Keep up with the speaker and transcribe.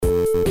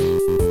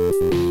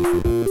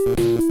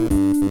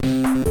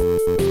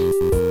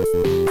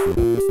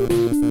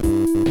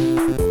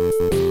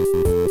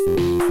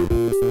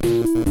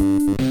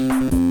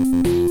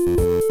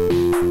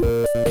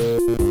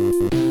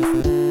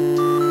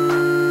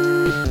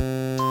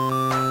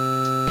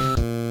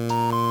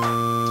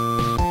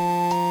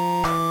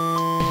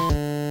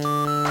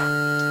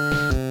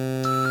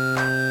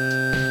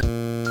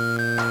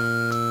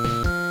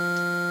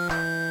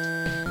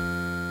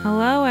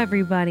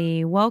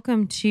everybody.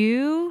 Welcome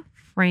to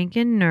Frank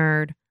and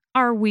Nerd,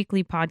 our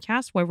weekly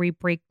podcast where we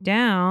break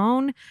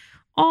down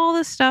all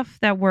the stuff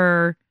that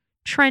we're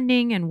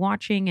trending and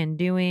watching and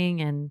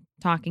doing and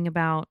talking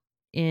about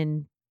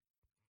in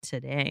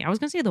today. I was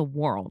going to say the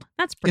world.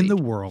 That's pretty in the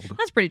world.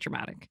 That's pretty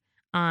dramatic.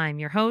 I'm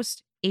your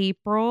host,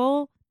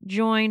 April,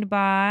 joined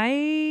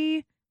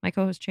by my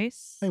co-host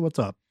Chase. Hey, what's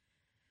up?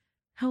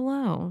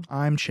 Hello.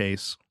 I'm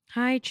Chase.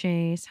 Hi,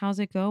 Chase. How's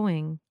it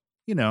going?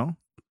 You know,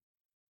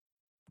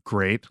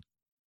 great.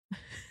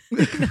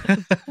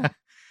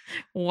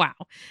 Wow.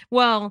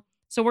 Well,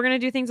 so we're going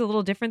to do things a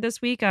little different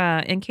this week.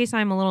 In case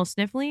I'm a little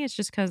sniffly, it's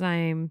just because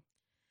I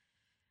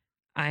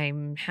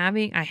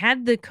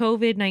had the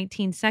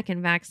COVID-19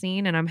 second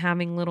vaccine and I'm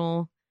having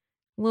little,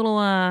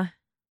 what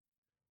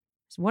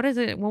is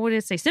it? What would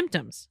it say?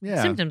 Symptoms.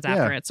 Yeah, Symptoms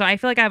after it. So I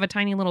feel like I have a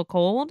tiny little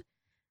cold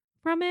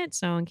from it.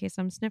 So in case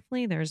I'm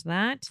sniffly, there's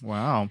that.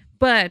 Wow.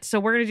 But so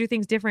we're going to do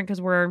things different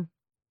because we're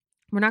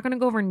not going to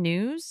go over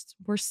news.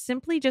 We're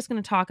simply just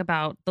going to talk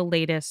about the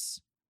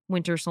latest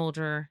Winter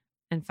Soldier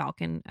and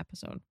Falcon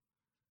episode.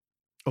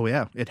 Oh,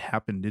 yeah. It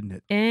happened, didn't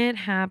it? It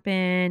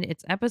happened.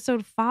 It's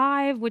episode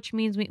 5, which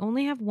means we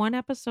only have one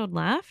episode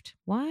left.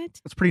 What?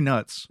 That's pretty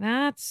nuts.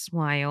 That's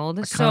wild.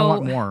 I kind of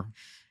want more.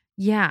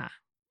 Yeah.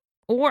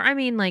 Or, I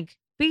mean, like,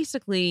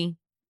 basically,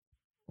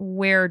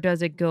 where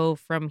does it go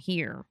from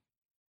here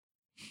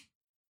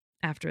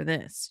after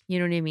this? You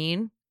know what I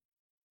mean?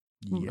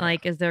 Yeah.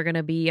 Like, is there going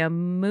to be a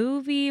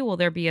movie? Will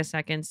there be a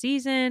second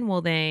season?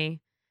 Will they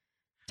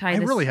tie I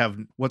this? really have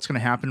what's going to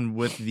happen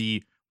with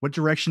what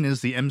direction is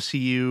the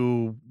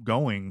MCU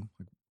going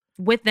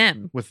With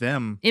them. with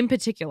them? In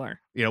particular.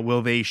 You know,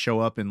 will they show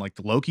up in like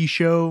the Loki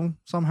show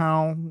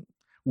somehow?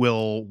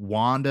 Will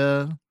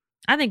Wanda?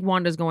 I think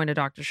Wanda's going to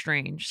Doctor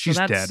Strange. She's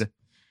dead.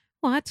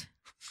 What?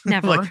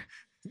 Never. Like-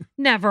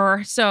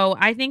 Never. So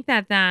I think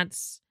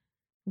that's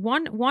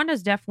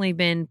Wanda's definitely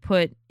been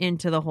put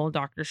into the whole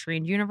Doctor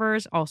Strange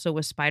universe, also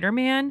with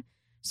Spider-Man.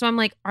 So I'm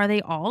like, are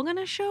they all going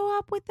to show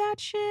up with that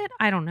shit?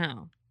 I don't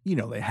know. You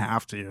know, they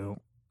have to.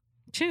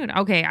 Dude,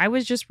 okay. I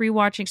was just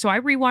rewatching. So I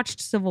rewatched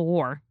Civil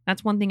War.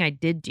 That's one thing I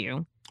did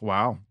do.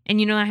 Wow. And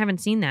you know, I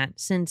haven't seen that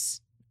since,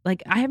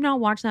 like, I have not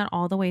watched that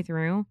all the way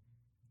through.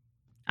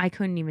 I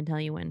couldn't even tell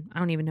you when. I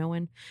don't even know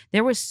when.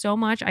 There was so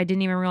much I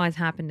didn't even realize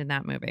happened in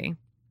that movie.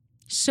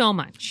 So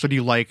much. So do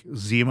you like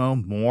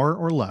Zemo more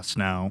or less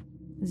now?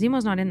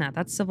 Zemo's not in that.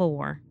 That's Civil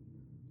War.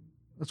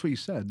 That's what you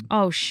said.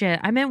 Oh, shit.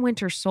 I meant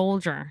Winter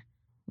Soldier.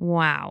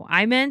 Wow.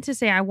 I meant to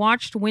say I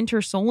watched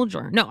Winter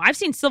Soldier. No, I've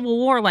seen Civil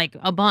War like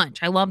a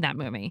bunch. I love that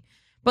movie.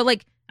 But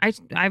like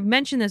I've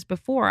mentioned this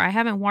before. I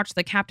haven't watched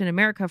the Captain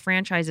America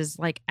franchises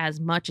like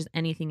as much as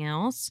anything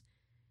else.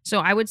 So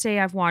I would say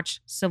I've watched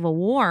Civil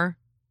War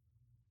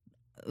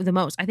the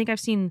most. I think I've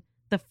seen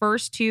the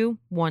first 2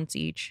 once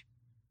each.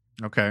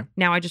 Okay.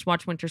 Now I just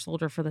watched Winter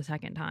Soldier for the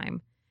second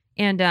time.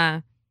 And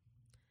I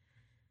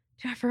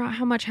forgot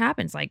how much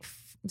happens. Like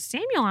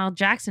Samuel L.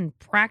 Jackson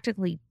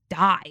practically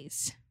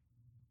dies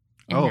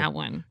in that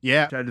one.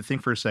 Yeah. I had to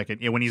think for a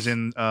second. Yeah, when he's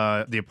in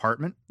the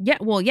apartment. Yeah,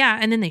 well, yeah,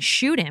 and then they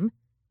shoot him.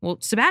 Well,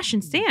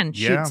 Sebastian Stan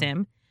shoots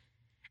him.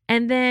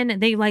 And then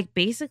they like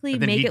basically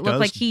make it look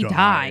like he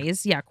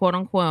dies. Yeah, quote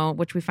unquote,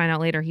 which we find out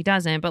later he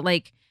doesn't. But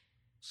like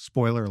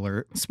spoiler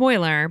alert.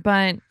 Spoiler,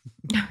 but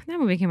that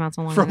movie came out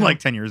so long from ago. like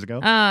 10 years ago.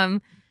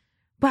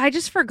 But I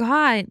just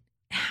forgot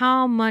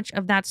how much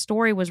of that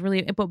story was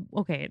really. But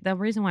okay, the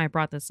reason why I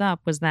brought this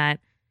up was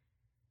that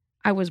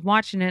I was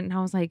watching it and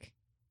I was like,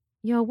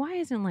 yo, why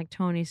isn't like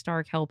Tony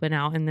Stark helping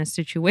out in this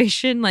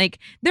situation? Like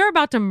they're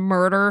about to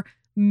murder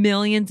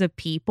millions of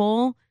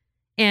people.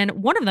 And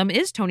one of them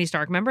is Tony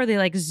Stark. Remember, they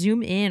like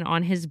zoom in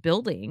on his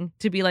building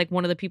to be like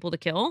one of the people to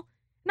kill.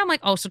 And I'm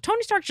like, oh, so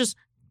Tony Stark just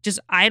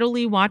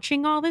idly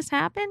watching all this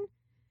happen?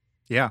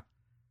 Yeah.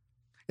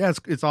 Yeah,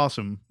 it's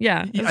awesome.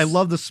 Yeah. I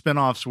love the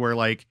spinoffs where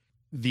like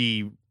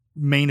the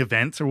main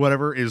events or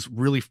whatever is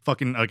really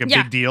fucking like a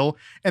big deal.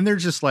 And they're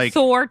just like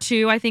Thor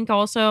 2, I think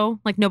also.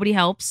 Like nobody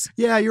helps.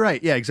 Yeah, you're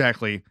right. Yeah,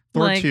 exactly.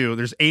 Thor like, 2.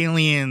 There's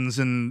aliens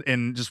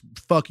and just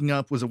fucking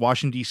up. Was it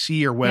Washington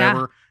DC or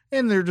whatever? Yeah.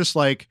 And they're just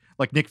like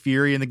Nick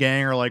Fury and the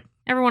gang are like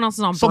everyone else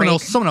is on someone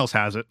break. Someone else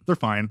has it. They're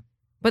fine.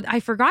 But I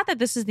forgot that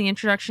this is the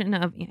introduction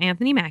of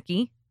Anthony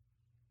Mackie.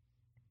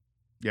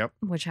 Yep.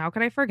 Which how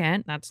could I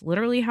forget? That's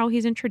literally how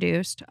he's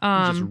introduced.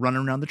 He's just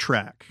running around the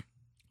track.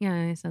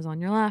 Yeah, he says on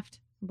your left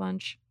a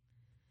bunch.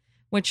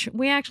 Which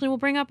we actually will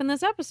bring up in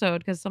this episode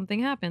because something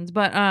happens.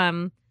 But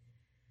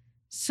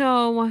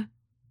so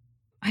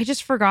I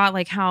just forgot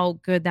like how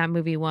good that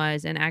movie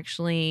was and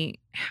actually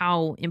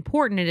how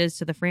important it is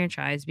to the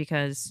franchise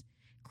because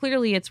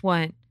clearly it's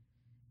what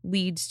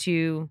leads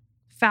to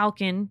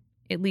Falcon.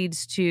 It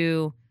leads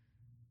to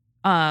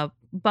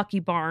Bucky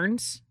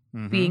Barnes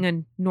being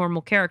a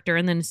normal character,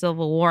 and then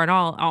Civil War and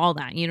all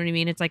that. You know what I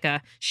mean? It's like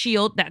a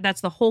Shield.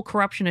 That's the whole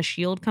corruption of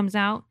Shield comes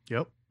out.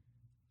 Yep.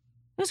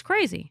 It was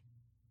crazy.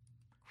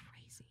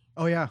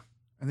 Oh yeah,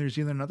 and there's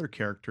even another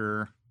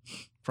character.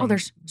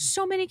 There's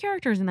so many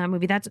characters in that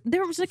movie.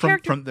 There was a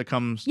character character that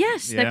comes.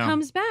 Yes, that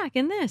comes back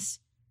in this.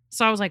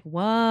 So I was like,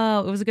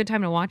 whoa, it was a good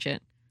time to watch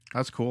it.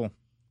 That's cool.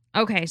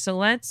 Okay, so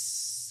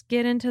let's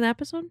get into the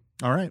episode.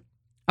 All right.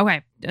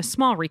 Okay, a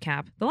small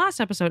recap. The last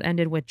episode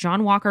ended with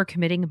John Walker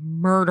committing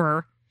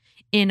murder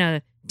in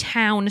a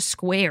town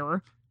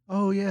square.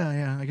 Oh,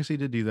 yeah. I guess he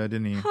did do that,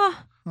 didn't he?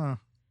 Huh.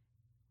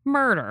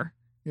 Murder.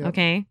 Yep.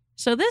 Okay,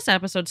 so this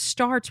episode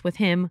starts with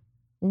him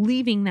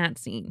leaving that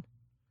scene.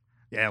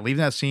 Yeah,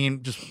 leaving that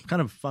scene just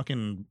kind of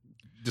fucking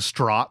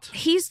distraught.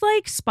 He's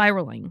like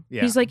spiraling.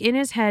 Yeah. He's like in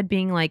his head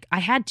being like, I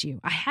had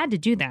to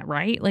do that,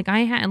 right? Like I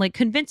had, like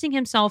convincing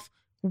himself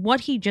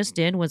what he just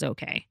did was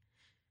okay.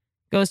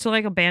 Goes to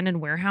like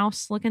abandoned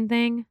warehouse looking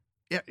thing.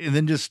 Yeah, and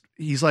then just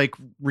he's like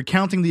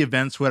recounting the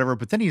events, whatever.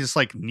 But then he just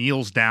like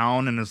kneels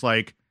down and is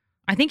like,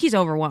 I think he's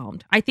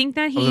overwhelmed. I think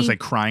that I was just like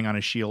crying on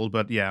his shield.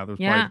 But yeah,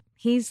 there's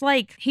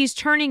he's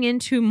turning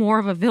into more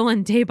of a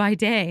villain day by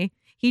day.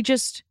 He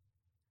just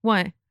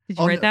what? Did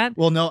you write that?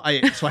 Well, no,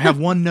 I have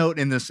one note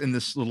in this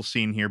little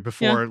scene here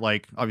before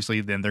like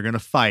obviously then they're gonna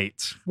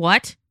fight.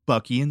 What?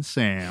 Bucky and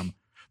Sam.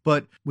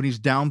 But when he's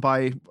down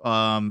by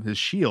his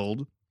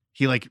shield,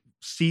 he like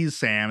sees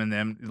Sam and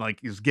then like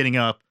is getting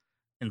up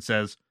and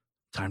says,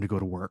 "Time to go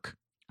to work."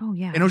 Oh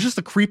yeah. And it was just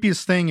the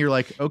creepiest thing. You're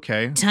like,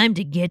 okay. Time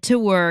to get to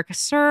work,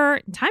 sir.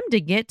 Time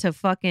to get to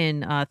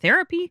fucking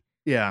therapy.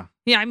 Yeah.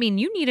 Yeah, I mean,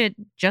 you need it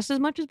just as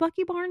much as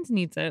Bucky Barnes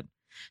needs it.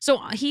 So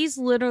he's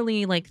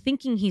literally like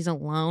thinking he's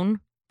alone,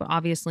 but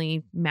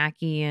obviously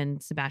Mackie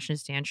and Sebastian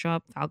Stan show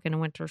up, Falcon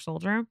and Winter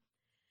Soldier.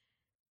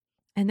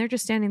 And they're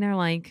just standing there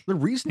like They're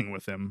reasoning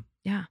with him.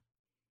 Yeah.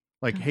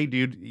 Like, hey,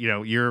 dude,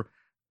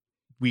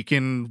 we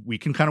can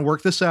kind of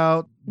work this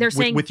out. They're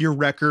saying with your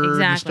record and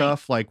exactly.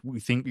 stuff. Like,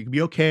 we think you can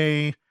be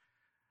okay.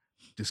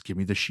 Just give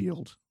me the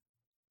shield.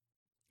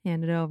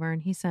 Hand it over.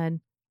 And he said,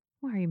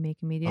 why are you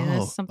making me do Oh,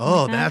 this? Something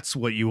like that. That's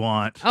what you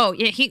want. Oh,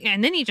 yeah.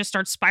 And then he just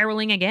starts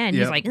spiraling again.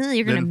 Yep. He's like, you're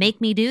going to Then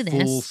make me do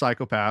this. Full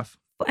psychopath.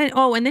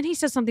 And then he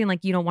says something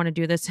like, you don't want to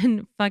do this.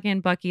 And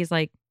fucking Bucky's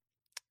like,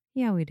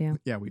 yeah, we do.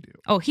 Yeah, we do.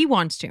 Oh, he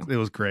wants to. It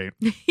was great.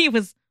 He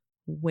was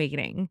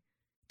waiting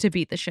to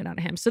beat the shit out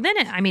of him. So then,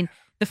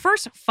 the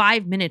first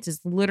 5 minutes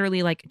is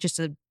literally like just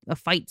a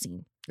fight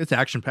scene. It's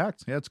action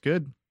packed. Yeah, it's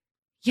good.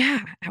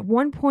 Yeah. At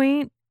one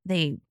point,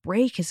 they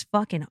break his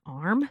fucking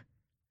arm.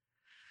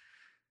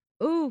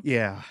 Ooh.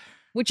 Yeah.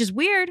 Which is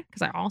weird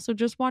because I also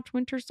just watched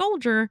Winter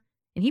Soldier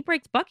and he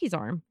breaks Bucky's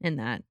arm in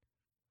that.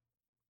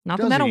 Not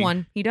the metal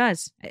one. He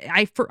does.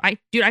 I forgot. I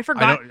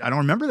don't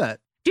remember that.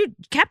 Dude,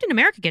 Captain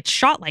America gets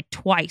shot like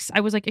twice.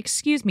 I was like,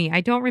 excuse me, I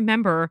don't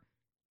remember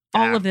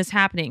all of this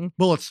happening.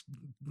 Bullets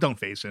don't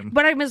phase him.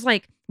 But I was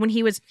like, when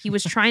he was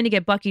trying to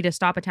get Bucky to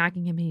stop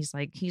attacking him, and he's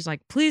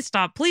like, please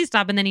stop,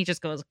 and then he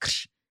just goes,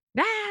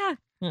 ah.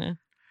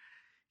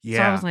 Yeah.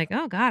 So I was like,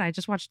 oh god, I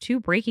just watched 2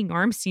 breaking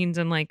arm scenes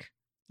in like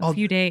a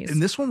few days.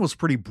 And this one was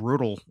pretty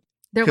brutal.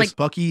 They're like,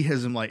 Bucky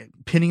has him like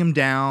pinning him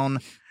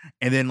down,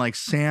 and then like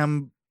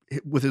Sam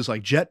with his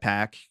like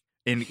jetpack.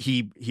 And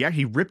he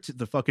actually ripped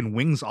the fucking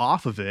wings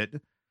off of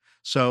it.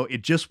 So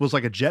it just was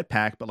like a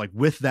jetpack, but like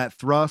with that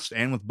thrust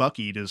and with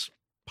Bucky, just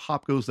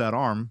pop goes that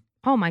arm.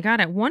 Oh my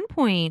god, at one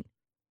point,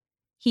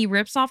 he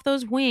rips off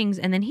those wings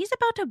and then he's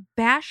about to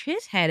bash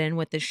his head in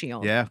with the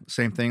shield. Yeah,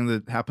 same thing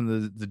that happened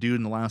to the dude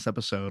in the last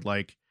episode.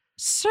 Like,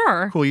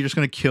 sir. Cool, you're just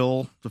going to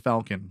kill the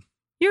Falcon.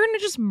 You're going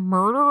to just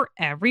murder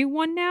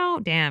everyone now?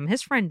 Damn,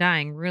 his friend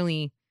dying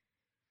really,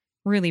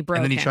 really broke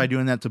him. And then he tried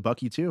doing that to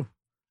Bucky too.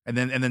 And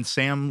then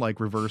Sam like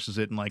reverses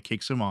it and like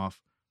kicks him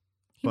off.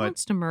 He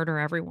wants to murder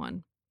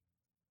everyone.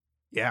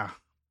 Yeah.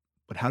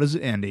 But how does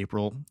it end,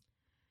 April?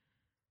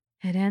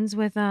 It ends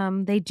with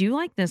they do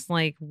like this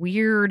like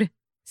weird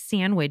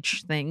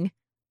sandwich thing.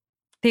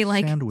 They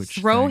like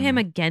throw him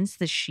against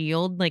the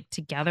shield like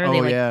together. They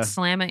like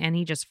slam it and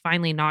he just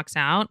finally knocks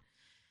out.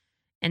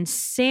 And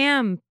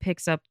Sam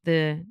picks up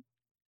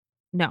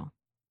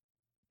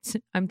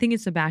I'm thinking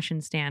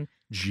Sebastian Stan.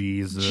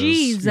 Jesus.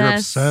 You're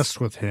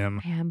obsessed with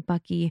him. Man,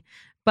 Bucky.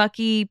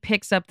 Bucky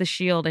picks up the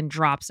shield and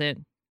drops it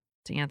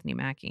to Anthony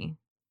Mackie.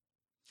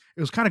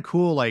 It was kind of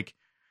cool. Like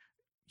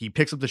he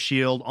picks up the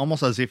shield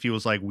almost as if he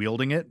was like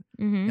wielding it.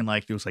 Mm-hmm. And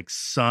like there was like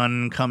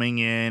sun coming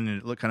in and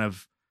it looked kind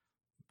of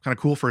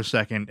cool for a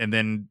second. And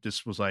then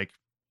just was like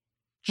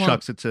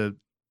chucks it to.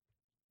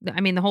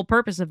 I mean, the whole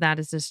purpose of that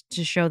is just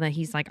to show that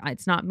he's like,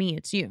 it's not me,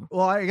 it's you.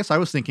 Well, I guess I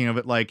was thinking of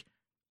it like,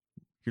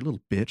 you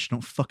little bitch,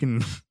 don't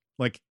fucking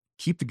like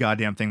keep the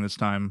goddamn thing this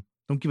time.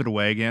 Don't give it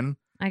away again.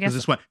 I guess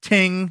this went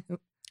ting.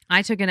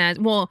 I took it as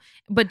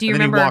but do you and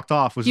remember? Then he walked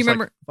off. Do you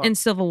remember in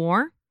Civil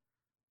War?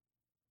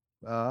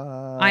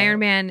 Iron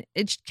Man,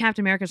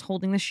 Captain America's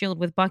holding the shield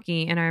with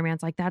Bucky, and Iron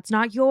Man's like, "That's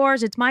not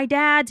yours. It's my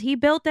dad's. He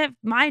built it.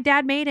 My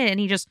dad made it," and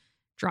he just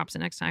drops it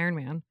next to Iron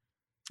Man.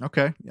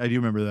 Okay, I do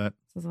remember that.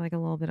 So it's like a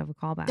little bit of a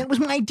callback. That was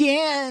my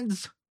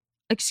dad's.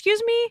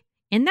 Excuse me.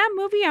 In that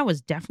movie, I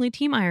was definitely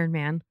Team Iron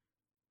Man.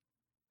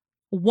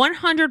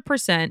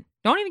 100%.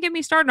 Don't even get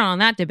me started on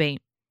that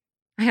debate.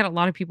 I had a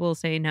lot of people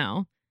say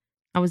no.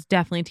 I was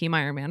definitely Team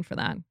Iron Man for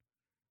that.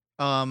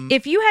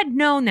 If you had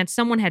known that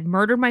someone had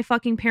murdered my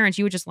fucking parents,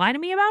 you would just lie to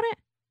me about it?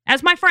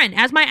 As my friend,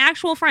 as my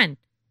actual friend.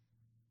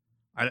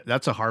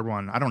 That's a hard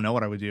one. I don't know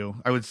what I would do.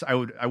 I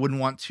wouldn't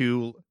want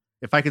to.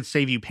 If I could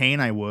save you pain,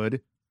 I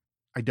would.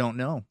 I don't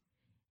know.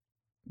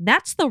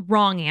 That's the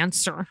wrong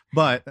answer.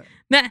 But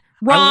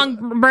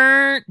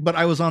wrong. But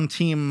I was on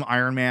Team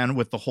Iron Man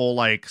with the whole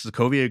like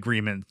Sokovia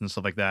Agreement and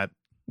stuff like that.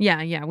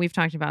 Yeah, we've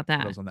talked about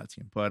that. I was on that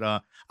team, but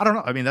I don't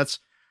know. I mean,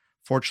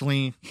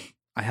 fortunately,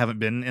 I haven't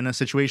been in a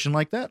situation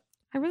like that.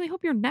 I really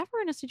hope you're never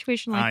in a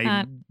situation like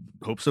that.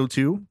 I hope so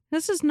too.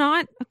 This is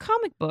not a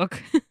comic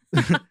book.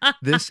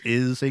 This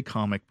is a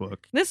comic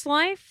book. This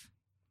life,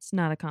 it's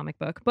not a comic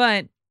book,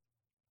 but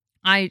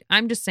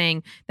I'm just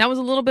saying that was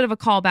a little bit of a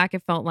callback,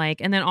 it felt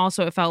like. And then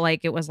also it felt like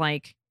it was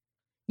like,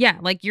 yeah,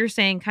 like you're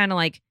saying, kind of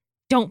like,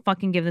 don't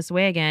fucking give this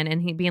away again.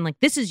 And he being like,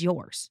 this is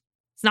yours.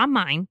 It's not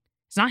mine.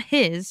 It's not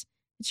his.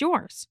 It's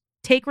yours.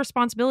 Take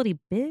responsibility,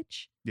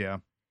 bitch. Yeah.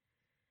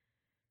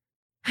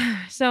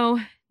 So,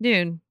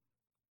 dude,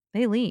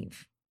 they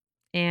leave.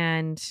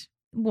 And,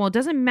 well,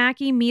 doesn't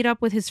Mackie meet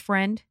up with his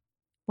friend?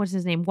 What's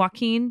his name?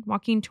 Joaquin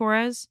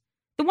Torres?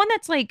 The one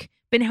that's like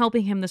been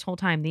helping him this whole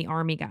time, the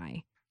army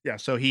guy. Yeah,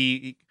 so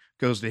he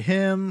goes to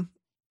him,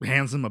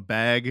 hands him a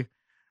bag,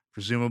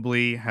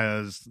 presumably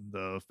has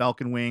the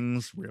Falcon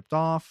wings ripped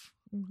off.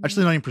 Mm-hmm.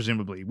 Actually, not even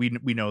presumably. We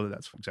know that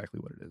that's exactly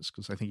what it is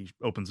because I think he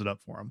opens it up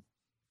for him.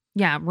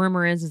 Yeah,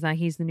 rumor is that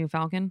he's the new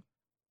Falcon.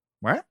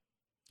 What?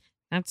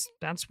 That's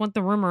what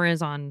the rumor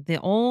is on the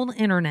old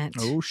internet.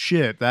 Oh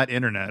shit, that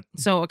internet.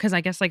 So, because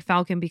I guess like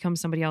Falcon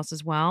becomes somebody else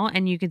as well,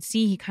 and you could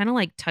see he kind of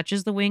like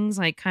touches the wings,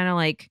 like kind of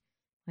like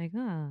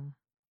the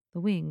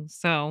wings.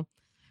 So.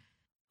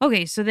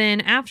 Okay, so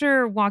then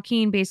after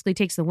Joaquin basically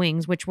takes the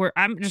wings, which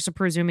I'm just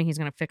presuming he's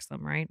going to fix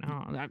them, right?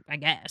 I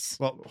guess.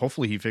 Well,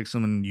 hopefully he fixes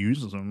them and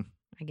uses them.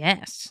 I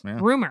guess. Yeah.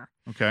 Rumor.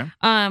 Okay.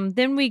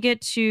 Then we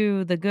get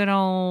to the good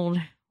old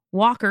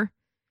Walker,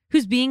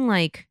 who's being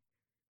like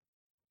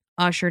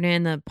ushered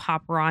in. The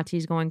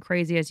paparazzi's going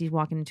crazy as he's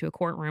walking into a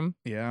courtroom.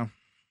 Yeah.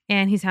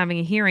 And he's having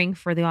a hearing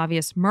for the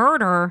obvious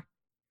murder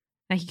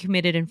that he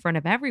committed in front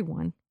of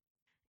everyone.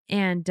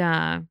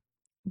 And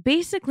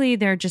basically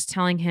they're just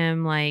telling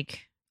him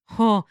like,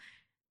 oh,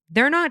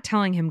 they're not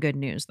telling him good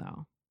news,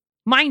 though.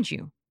 Mind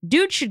you,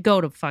 dude should go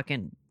to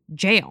fucking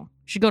jail,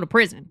 should go to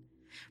prison.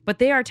 But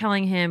they are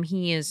telling him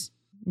he is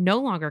no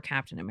longer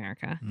Captain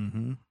America.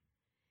 Mm-hmm.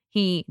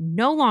 He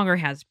no longer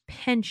has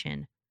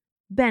pension,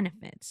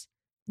 benefits,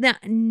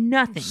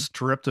 nothing.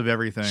 Stripped of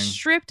everything.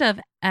 Stripped of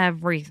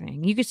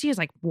everything. You can see his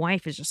like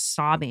wife is just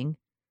sobbing.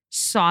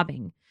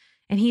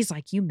 And he's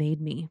like, you made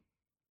me.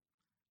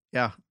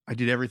 Yeah, I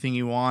did everything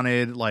you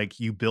wanted. Like,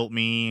 you built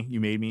me,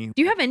 you made me.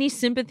 Do you have any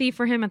sympathy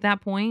for him at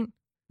that point?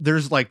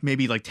 There's like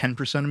maybe like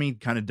 10% of me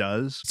kind of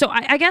does. So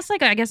I guess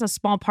a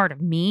small part of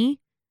me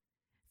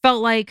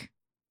felt like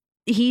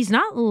he's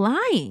not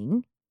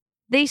lying.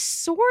 They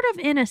sort of,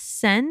 in a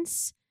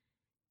sense,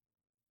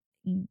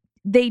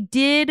 they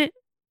did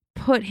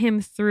put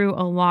him through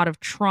a lot of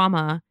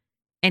trauma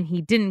and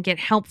he didn't get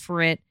help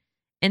for it.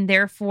 And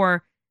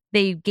therefore,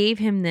 they gave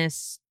him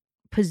this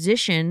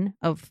position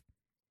of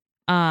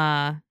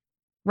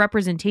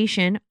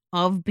representation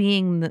of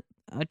being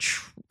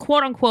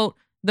quote unquote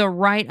the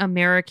right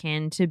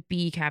American to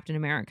be Captain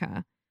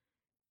America.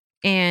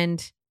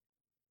 And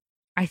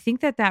I think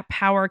that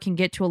power can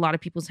get to a lot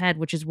of people's head,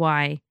 which is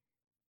why,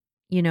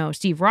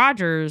 Steve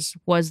Rogers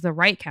was the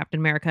right Captain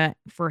America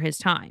for his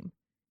time.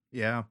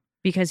 Yeah.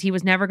 Because he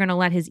was never going to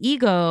let his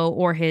ego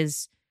or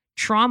his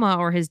trauma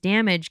or his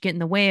damage get in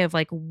the way of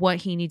like what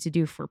he needs to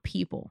do for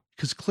people.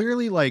 Because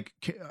clearly, like,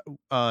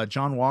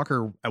 John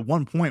Walker at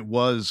one point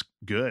was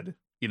good.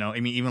 I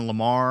mean, even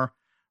Lamar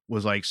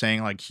was like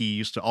saying like he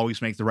used to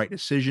always make the right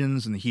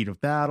decisions in the heat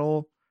of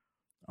battle.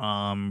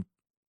 I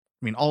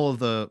mean, all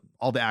the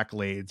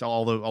accolades,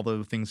 all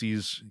the things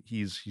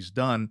he's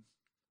done.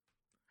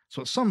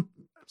 So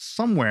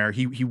somewhere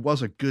he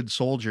was a good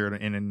soldier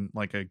and in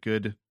like a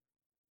good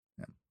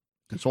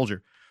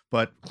soldier,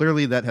 but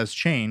clearly that has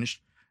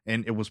changed.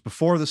 And it was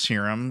before the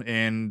serum,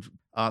 and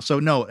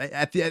so no.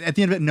 At the end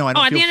of it, no, I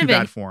don't feel too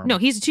bad for him. No,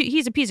 he's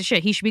a piece of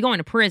shit. He should be going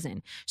to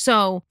prison.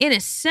 So in a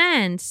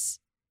sense,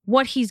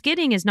 what he's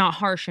getting is not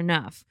harsh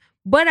enough.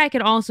 But I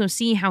could also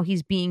see how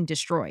he's being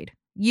destroyed.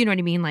 You know what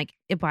I mean? Like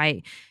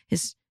by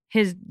his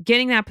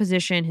getting that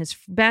position, his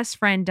best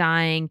friend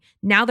dying.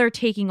 Now they're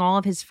taking all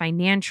of his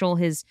financial,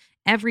 his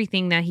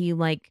everything that he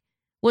like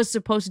was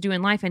supposed to do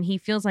in life, and he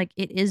feels like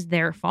it is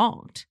their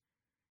fault.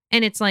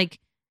 And it's like,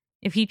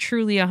 if he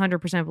truly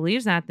 100%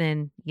 believes that,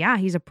 then yeah,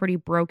 he's a pretty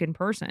broken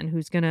person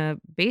who's going to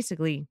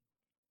basically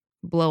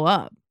blow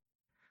up.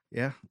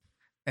 Yeah.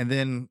 And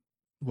then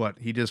what?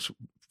 He just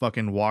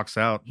fucking walks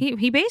out.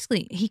 He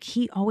basically,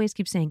 he always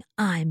keeps saying,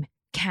 I'm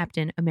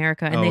Captain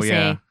America. And they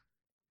say,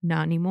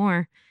 not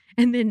anymore.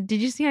 And then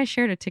did you see I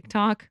shared a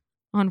TikTok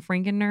on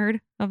Franken Nerd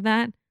of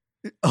that?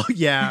 Oh,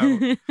 yeah.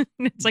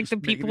 It's like the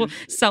people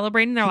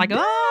celebrating. They're like,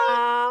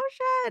 oh,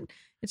 shit.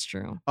 It's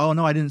true. Oh,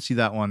 no, I didn't see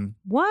that one.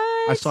 What?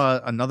 I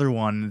saw another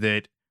one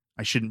that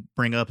I shouldn't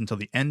bring up until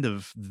the end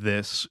of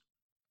this.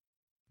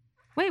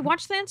 Wait,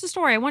 watch the Insta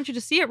story. I want you to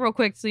see it real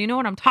quick so you know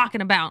what I'm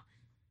talking about.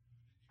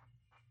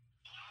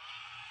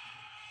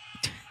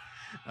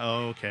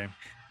 Oh, okay.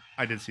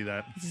 I did see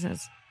that. He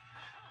says,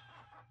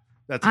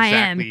 That's I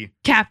exactly am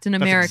Captain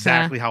that's America.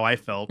 exactly how I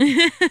felt.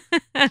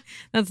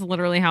 That's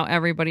literally how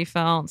everybody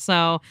felt.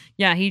 So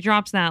yeah, he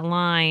drops that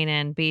line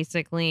and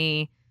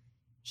basically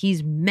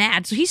he's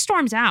mad. So he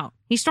storms out.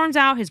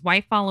 His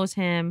wife follows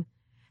him.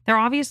 They're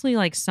obviously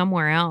like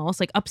somewhere else,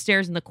 like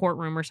upstairs in the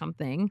courtroom or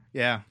something.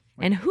 Yeah.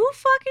 And who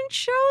fucking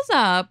shows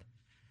up?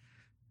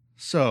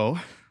 So,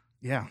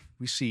 yeah,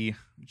 we see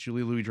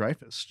Julie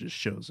Louis-Dreyfus just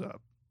shows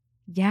up.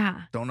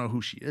 Yeah. Don't know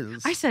who she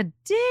is. I said,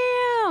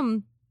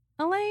 damn,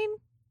 Elaine.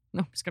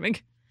 No, just kidding.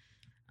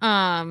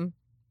 I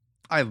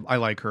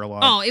like her a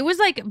lot. Oh, it was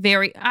like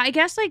I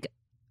guess like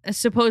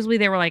supposedly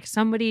they were like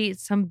some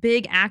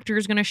big actor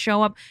is going to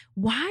show up.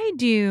 Why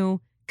do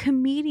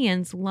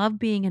comedians love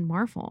being in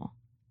Marvel?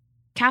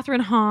 Catherine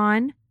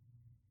Hahn.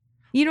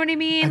 You know what I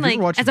mean? Have you Like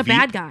ever watched as a Veep?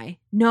 bad guy.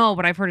 No,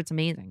 but I've heard it's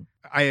amazing.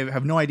 I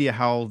have no idea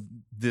how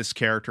this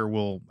character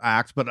will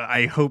act, but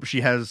I hope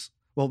she has.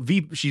 Well,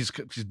 Veep, she's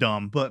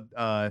dumb, but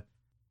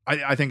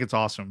I think it's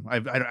awesome.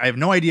 I have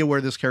no idea where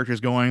this character is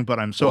going, but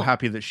I'm so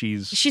happy that she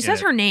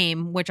says her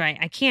name, which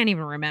I can't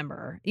even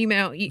remember. You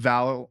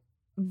know,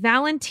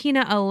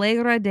 Valentina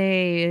Allegra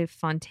de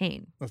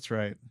Fontaine. That's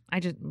right. I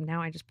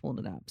just pulled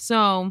it up.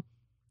 So,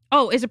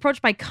 is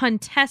approached by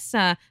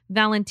Contessa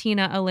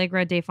Valentina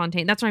Allegra de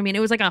Fontaine. That's what I mean.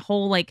 It was like a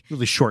whole like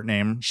really short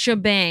name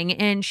shebang,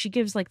 and she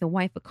gives like the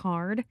wife a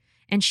card,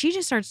 and she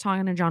just starts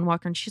talking to John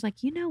Walker, and she's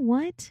like, you know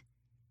what?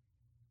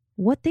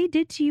 What they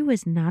did to you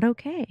is not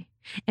okay.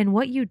 And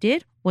what you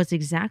did was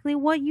exactly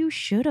what you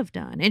should have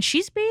done. And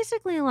she's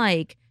basically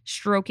like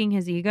stroking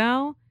his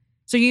ego.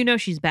 So you know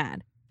she's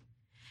bad.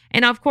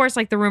 And of course,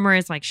 like the rumor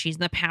is like she's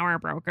the power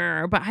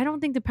broker. But I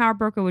don't think the power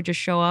broker would just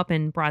show up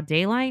in broad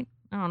daylight.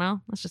 I don't know.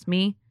 That's just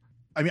me.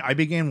 I mean, I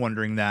began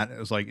wondering that. It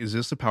was like, is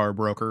this the power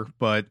broker?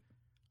 But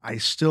I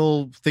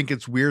still think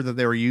it's weird that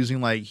they were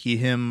using like he,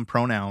 him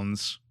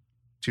pronouns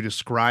to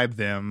describe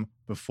them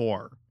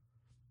before.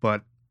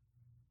 But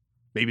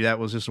maybe that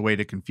was just a way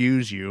to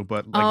confuse you.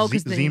 But like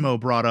Zemo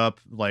brought up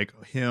like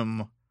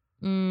him.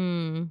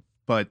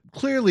 But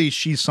clearly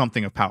she's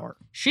something of power.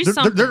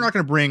 Something. They're not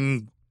going to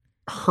bring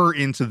her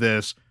into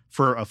this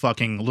for a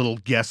fucking little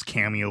guest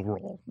cameo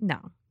role.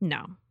 No.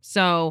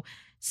 So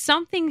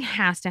something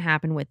has to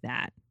happen with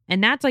that.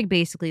 And that's like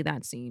basically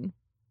that scene.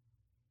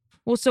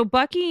 Well, so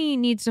Bucky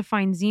needs to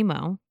find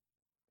Zemo.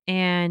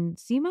 And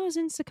Zemo's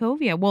in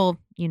Sokovia. Well,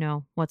 you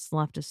know, what's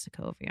left of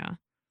Sokovia.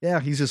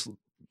 Yeah,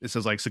 it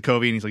says like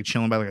Sokovia, and he's like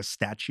chilling by like a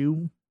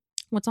statue.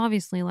 What's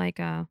obviously like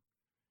a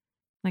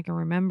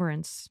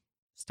remembrance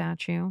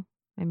statue.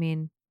 I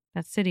mean,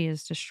 that city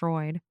is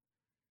destroyed.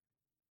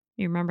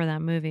 You remember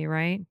that movie,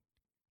 right?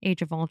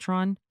 Age of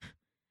Ultron,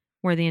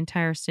 where the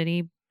entire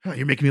city. Oh,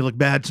 you're making me look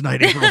bad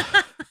tonight, April.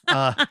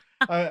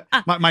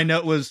 My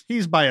note was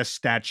he's by a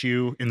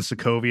statue in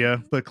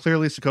Sokovia, but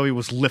clearly Sokovia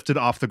was lifted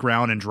off the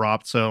ground and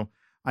dropped. So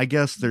I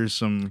guess there's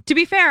some. To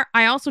be fair,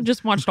 I also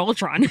just watched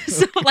Ultron,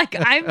 so like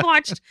I've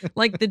watched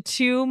like the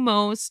two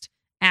most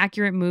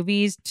accurate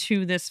movies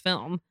to this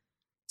film.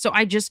 So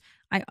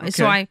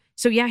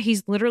so yeah,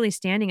 he's literally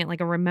standing at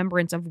like a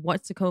remembrance of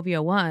what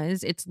Sokovia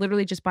was. It's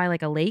literally just by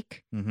like a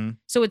lake,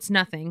 so it's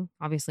nothing.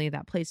 Obviously,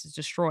 that place is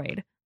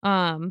destroyed.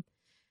 And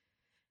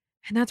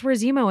that's where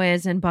Zemo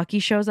is, and Bucky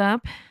shows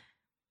up,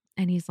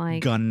 and he's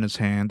like, gun in his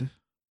hand.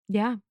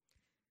 Yeah,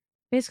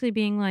 basically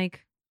being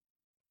like,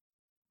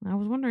 I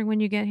was wondering when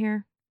you get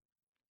here.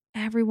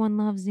 Everyone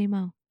loves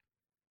Zemo.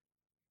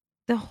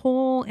 The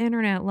whole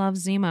internet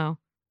loves Zemo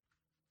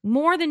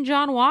more than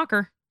John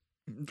Walker.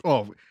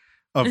 Oh,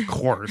 of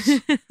course.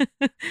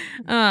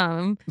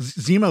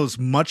 Zemo's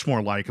much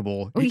more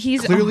likable.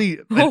 He's clearly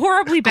a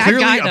horribly bad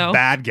guy, though. A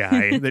bad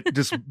guy that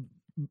just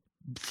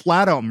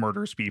flat out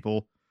murders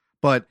people.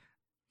 But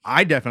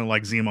I definitely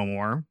like Zemo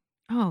more.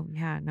 Oh,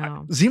 yeah,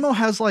 no. Zemo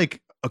has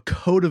like a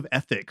code of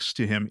ethics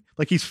to him.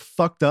 Like he's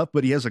fucked up,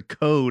 but he has a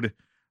code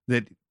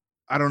that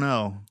I don't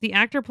know. The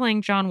actor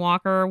playing John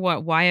Walker,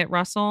 Wyatt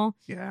Russell?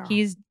 Yeah.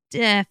 He's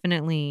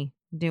definitely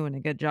doing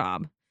a good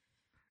job.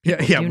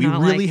 Yeah, we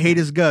really hate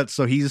his guts,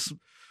 so he's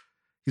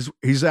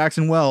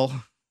acting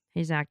well.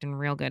 He's acting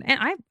real good. And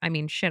I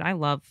mean, shit, I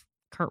love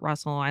Kurt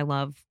Russell. I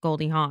love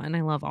Goldie Hawn.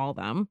 I love all of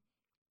them.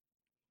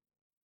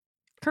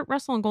 Kurt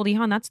Russell and Goldie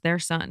Hawn, that's their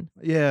son.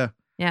 Yeah.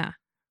 Yeah.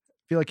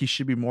 I feel like he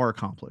should be more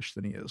accomplished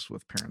than he is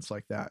with parents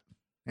like that.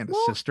 And a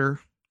sister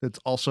that's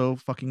also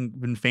fucking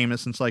been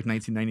famous since like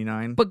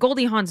 1999. But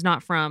Goldie Hawn's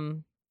not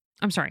from,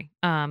 I'm sorry,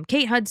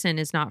 Kate Hudson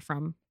is not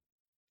from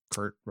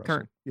Kurt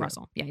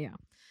Russell. Yeah.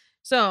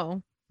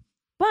 So,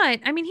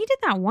 but I mean, he did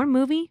that one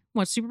movie.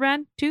 What,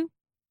 Superbad 2?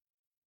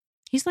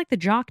 He's like the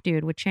jock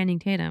dude with Channing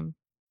Tatum.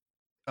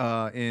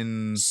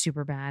 In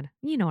Superbad.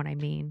 You know what I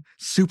mean.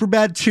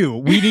 Superbad 2.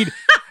 We need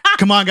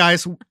come on,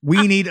 guys.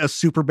 We need a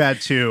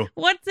Superbad 2.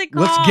 What's it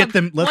called?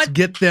 Let's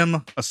get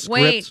them a script.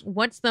 Wait,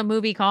 what's the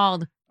movie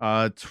called?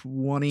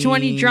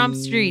 20 Jump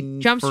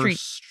Street.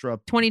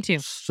 22.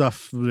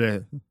 Stuff. We're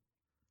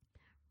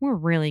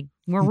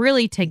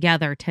really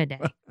together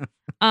today.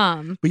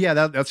 But yeah,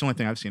 that's the only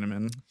thing I've seen him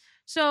in.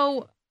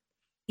 So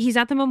he's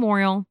at the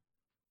memorial.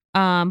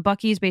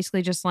 Bucky's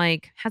basically just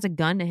like has a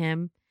gun to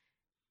him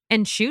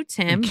and shoots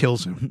him. And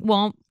kills him.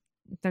 Well,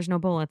 there's no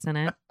bullets in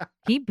it.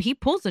 He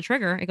pulls the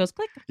trigger. It goes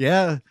click.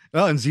 Yeah.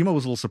 Oh, and Zemo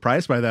was a little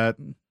surprised by that.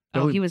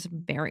 Oh, he was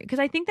very, because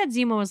I think that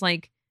Zemo was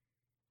like,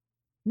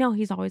 no,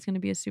 he's always going to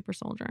be a super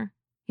soldier.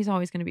 He's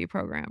always going to be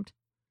programmed.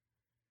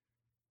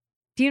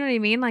 Do you know what I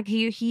mean? Like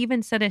he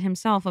even said it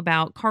himself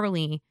about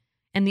Carly,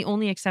 and the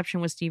only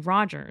exception was Steve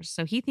Rogers.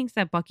 So he thinks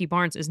that Bucky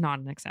Barnes is not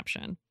an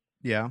exception.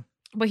 Yeah.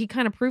 But he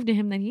kind of proved to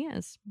him that he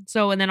is.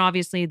 So, and then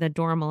obviously the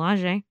Dora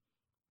Milaje.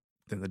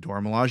 Then the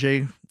Dora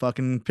Milaje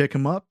fucking pick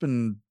him up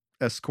and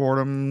escort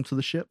him to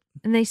the ship.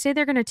 And they say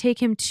they're going to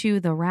take him to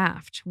the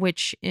raft,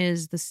 which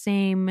is the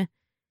same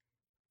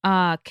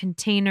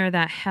container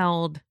that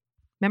held,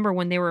 remember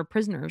when they were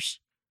prisoners?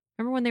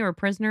 Remember when they were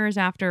prisoners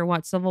after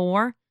what, Civil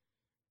War?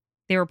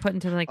 They were put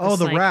into like this,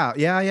 the like, raft.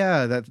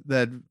 Yeah.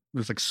 That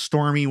was like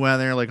stormy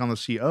weather, like on the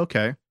sea.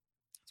 Okay.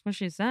 That's what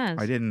she says.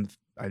 I didn't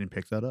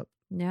pick that up.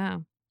 Yeah.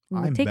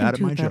 I'm take bad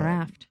him at my to the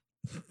job.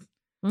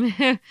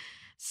 raft.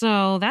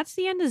 So that's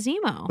the end of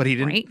Zemo. But he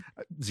didn't. Right?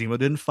 Zemo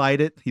didn't fight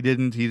it. He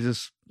didn't. He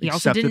just He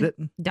also accepted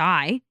didn't it.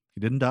 die.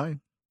 He didn't die.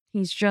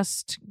 He's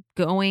just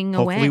going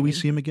away. Hopefully, we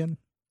see him again.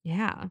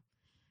 Yeah.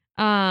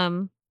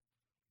 Then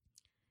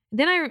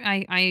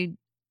I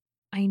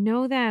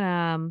know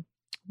that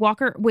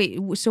Walker. Wait.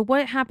 So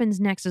what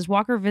happens next? Does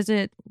Walker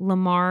visit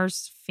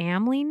Lamar's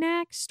family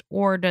next,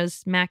 or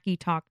does Mackie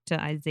talk to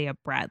Isaiah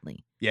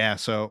Bradley? Yeah.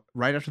 So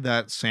right after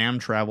that, Sam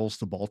travels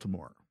to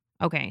Baltimore.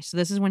 Okay, so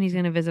this is when he's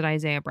going to visit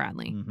Isaiah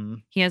Bradley. Mm-hmm.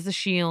 He has the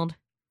shield.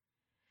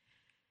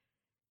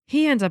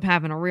 He ends up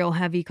having a real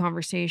heavy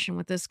conversation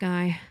with this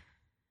guy.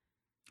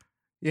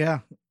 Yeah.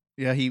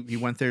 He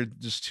went there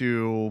just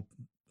to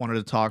wanted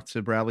to talk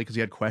to Bradley because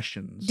he had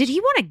questions. Did he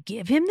want to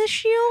give him the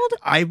shield?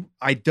 I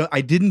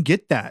didn't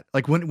get that.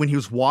 Like when he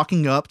was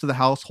walking up to the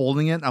house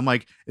holding it, I'm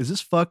like, is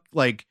this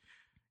like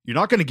you're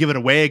not going to give it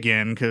away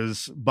again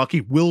because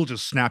Bucky will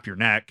just snap your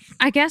neck.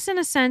 I guess in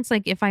a sense,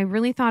 like if I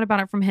really thought about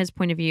it from his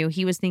point of view,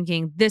 he was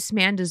thinking this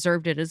man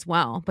deserved it as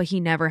well, but he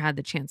never had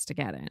the chance to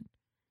get it.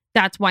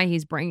 That's why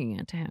he's bringing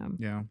it to him.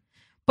 Yeah.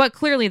 But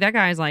clearly that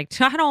guy's like,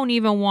 I don't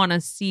even want to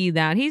see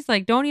that. He's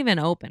like, don't even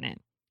open it.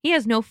 He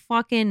has no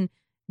fucking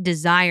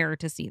desire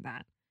to see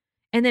that.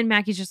 And then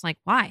Mackie's just like,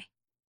 why?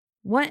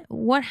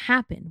 What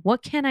happened?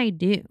 What can I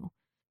do?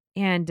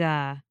 And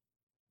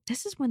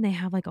this is when they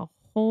have like a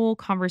whole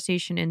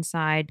conversation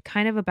inside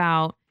kind of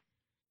about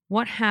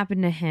what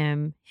happened to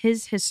him,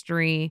 his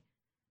history.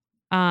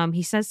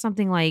 He says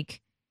something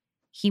like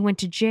he went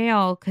to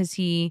jail because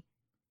he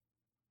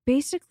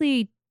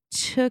basically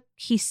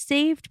he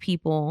saved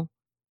people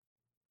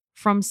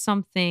from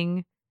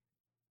something,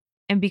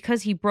 and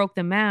because he broke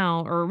them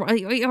out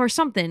or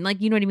something,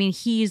 like, you know what I mean?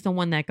 He's the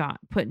one that got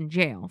put in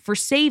jail for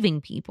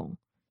saving people.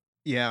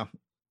 Yeah.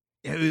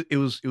 It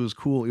was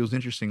cool. It was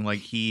interesting. Like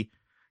he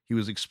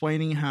was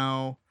explaining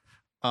how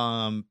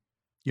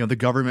the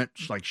government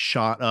like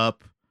shot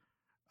up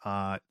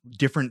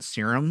different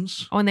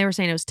serums. Oh, and they were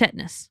saying it was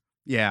tetanus.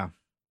 Yeah.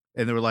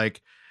 And they were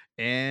like,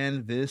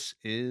 and this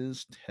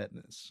is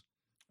tetanus.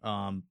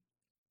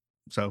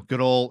 So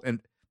good old, and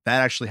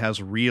that actually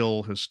has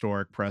real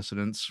historic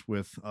precedence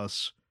with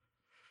us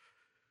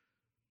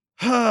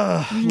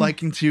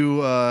liking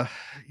to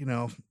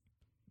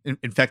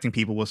infecting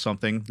people with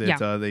something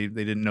that they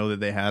didn't know that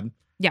they had.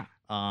 Yeah.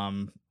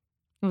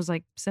 It was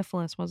like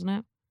syphilis, wasn't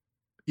it?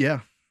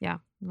 Yeah. Yeah,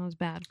 that was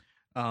bad.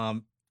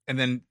 And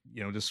then,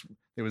 just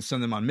they would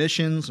send them on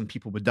missions and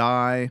people would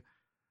die.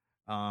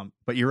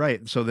 But you're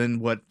right. So then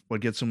what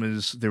gets them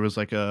is there was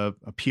like a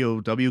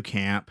POW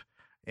camp,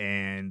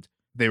 and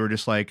they were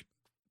just like,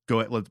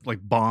 like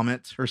bomb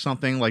it or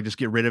something, like just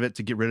get rid of it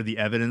to get rid of the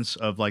evidence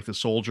of like the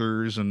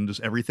soldiers and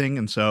just everything.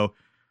 And so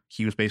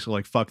he was basically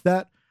like, fuck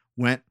that,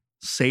 went,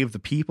 saved the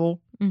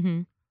people.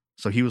 Mm-hmm.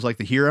 So he was like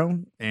the hero,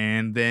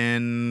 and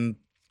then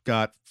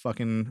got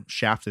fucking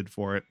shafted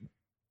for it.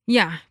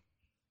 Yeah.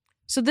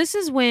 So this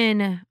is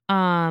when,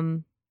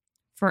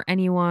 for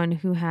anyone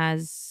who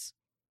has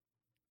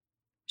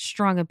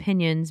strong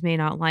opinions, may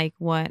not like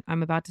what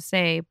I'm about to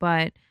say,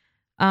 but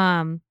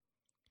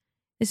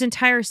this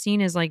entire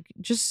scene is like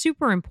just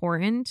super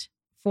important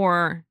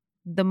for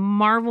the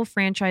Marvel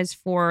franchise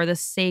for the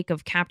sake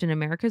of Captain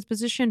America's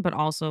position, but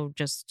also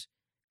just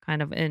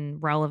kind of in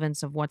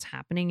relevance of what's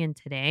happening in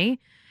today.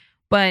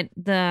 But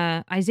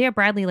the Isaiah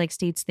Bradley like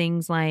states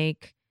things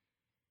like,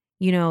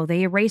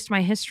 they erased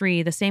my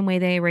history the same way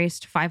they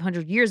erased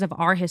 500 years of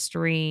our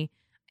history.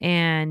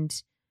 And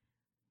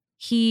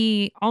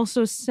he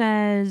also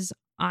says,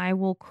 I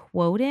will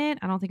quote it.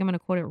 I don't think I'm going to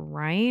quote it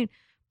right,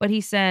 but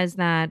he says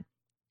that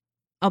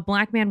a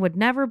black man would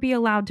never be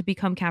allowed to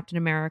become Captain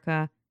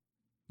America,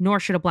 nor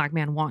should a black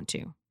man want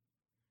to,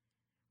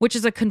 which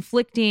is a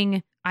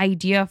conflicting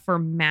idea for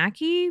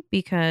Mackie,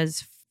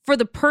 because for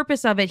the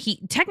purpose of it,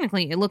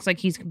 it looks like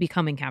he's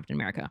becoming Captain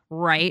America,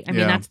 right? I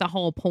mean, that's the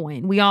whole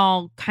point. We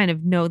all kind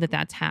of know that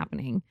that's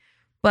happening.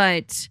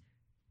 But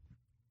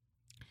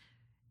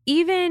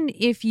even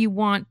if you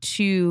want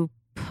to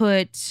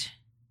put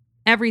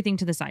everything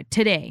to the side.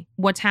 Today,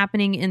 what's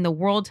happening in the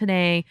world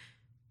today,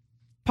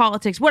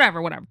 politics,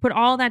 whatever. Put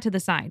all that to the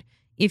side.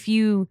 If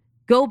you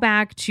go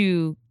back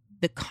to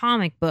the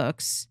comic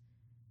books,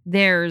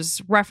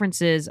 there's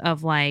references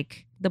of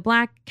like the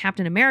Black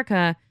Captain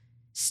America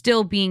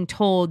still being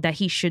told that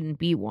he shouldn't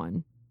be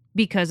one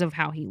because of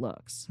how he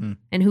looks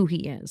and who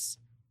he is,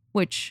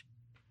 which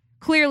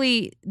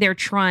clearly they're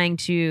trying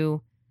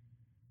to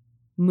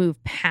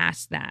move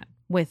past that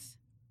with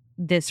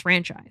this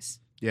franchise.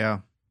 Yeah.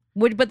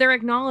 But they're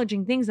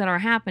acknowledging things that are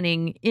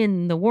happening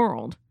in the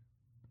world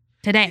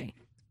today.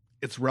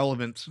 It's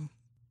relevant.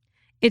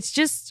 It's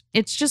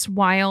just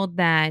wild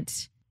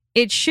that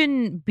it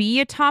shouldn't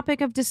be a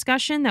topic of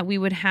discussion that we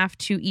would have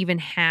to even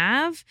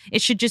have.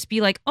 It should just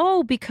be like,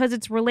 oh, because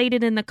it's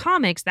related in the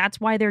comics, that's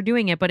why they're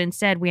doing it. But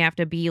instead we have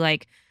to be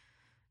like,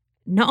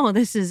 no,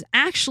 this is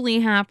actually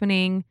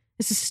happening.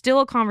 This is still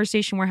a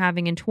conversation we're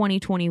having in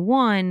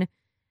 2021,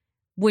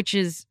 which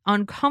is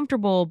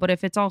uncomfortable. But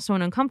if it's also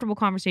an uncomfortable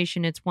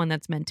conversation, it's one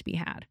that's meant to be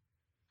had.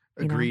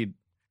 Agreed.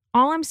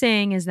 All I'm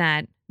saying is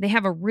that they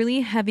have a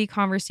really heavy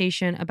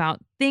conversation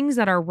about things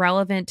that are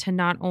relevant to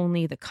not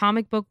only the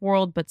comic book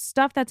world, but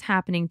stuff that's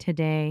happening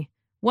today.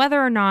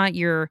 Whether or not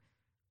you're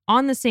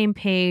on the same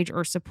page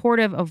or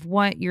supportive of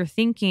what you're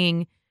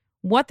thinking,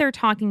 what they're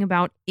talking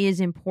about is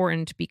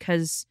important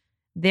because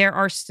there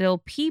are still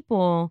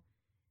people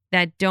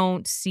that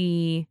don't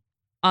see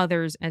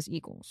others as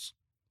equals.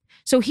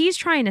 So he's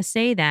trying to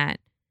say that.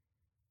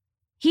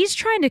 He's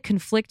trying to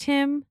conflict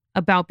him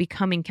about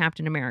becoming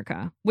Captain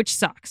America, which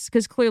sucks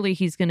because clearly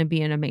he's going to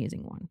be an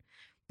amazing one.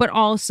 But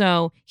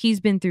also, he's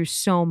been through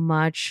so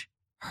much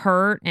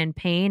hurt and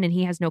pain, and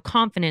he has no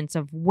confidence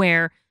of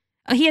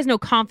he has no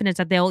confidence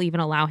that they'll even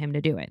allow him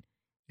to do it.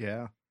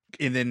 Yeah.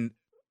 And then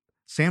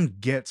Sam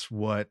gets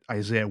what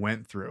Isaiah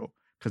went through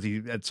because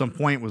he at some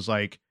point was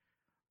like,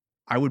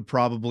 I would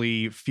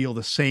probably feel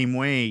the same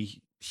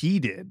way he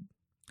did.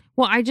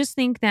 Well, I just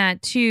think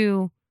that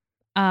too.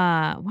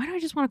 Why do I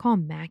just want to call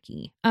him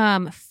Mackie?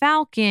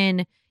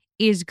 Falcon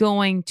is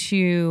going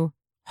to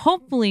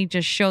hopefully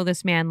just show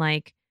this man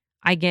like,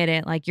 I get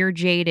it. Like, you're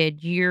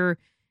jaded. You're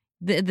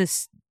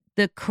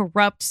the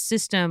corrupt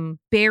system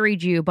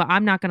buried you, but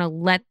I'm not going to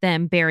let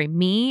them bury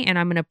me. And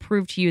I'm going to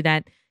prove to you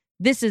that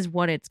this is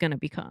what it's going to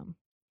become.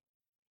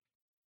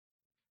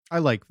 I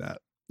like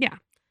that. Yeah.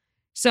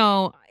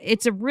 So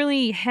it's a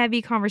really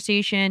heavy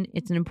conversation.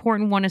 It's an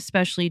important one,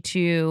 especially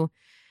to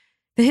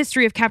the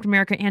history of Captain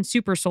America and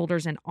super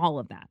soldiers and all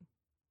of that.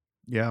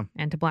 Yeah.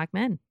 And to black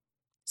men.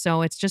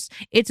 So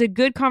it's a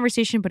good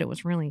conversation, but it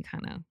was really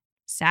kind of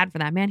sad for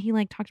that man. He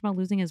like talked about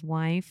losing his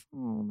wife.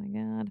 Oh my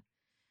God.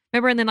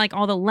 Remember? And then like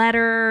all the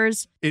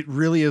letters. It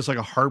really is like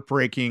a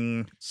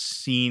heartbreaking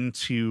scene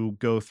to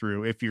go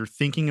through. If you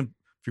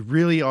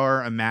really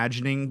are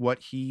imagining what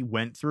he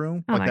went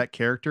through, that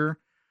character,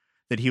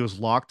 that he was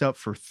locked up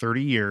for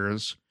 30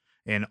 years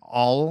and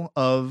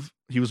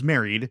he was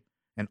married.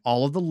 And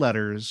all of the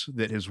letters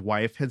that his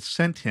wife had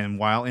sent him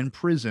while in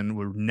prison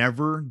were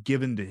never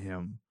given to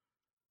him.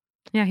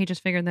 Yeah, he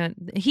figured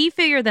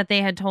that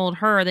they had told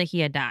her that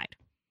he had died.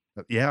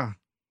 Yeah.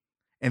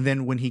 And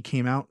then when he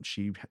came out,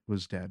 she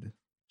was dead.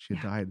 She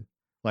had died.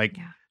 Like,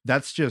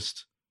 that's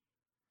just...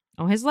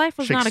 Oh, his life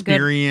was not a good...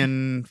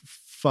 Shakespearean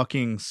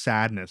fucking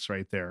sadness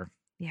right there.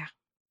 Yeah.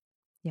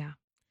 Yeah.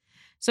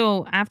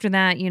 So after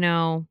that,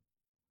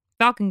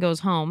 Falcon goes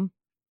home.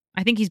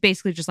 I think he's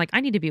basically just like,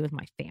 I need to be with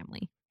my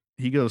family.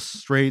 He goes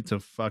straight to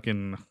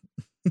fucking...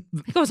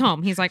 He goes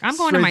home. He's like, I'm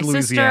going to my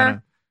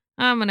sister.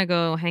 I'm going to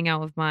go hang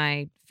out with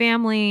my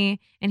family.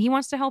 And he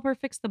wants to help her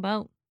fix the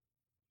boat.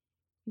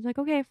 He's like,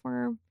 okay, if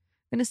we're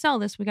going to sell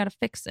this, we got to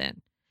fix it.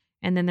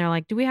 And then they're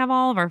like, do we have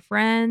all of our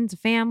friends,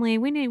 family?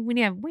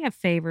 We have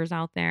favors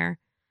out there.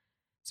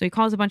 So he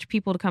calls a bunch of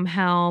people to come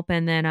help.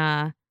 And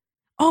then,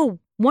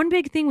 one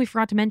big thing we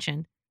forgot to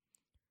mention.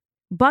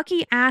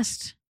 Bucky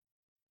asked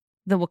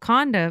the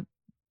Wakanda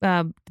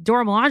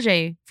Dora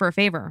Milaje for a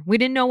favor. We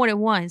didn't know what it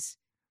was.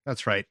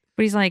 That's right.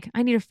 But he's like,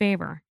 I need a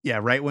favor. Yeah,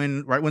 right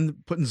when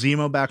putting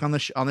Zemo back on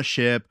the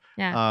ship,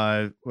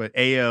 what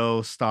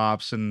AO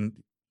stops and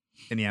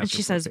he asks, and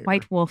she says,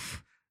 White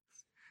Wolf.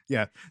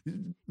 Yeah.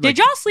 Did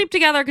y'all sleep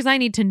together? Because I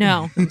need to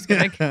know. I'm just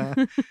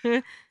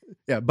kidding.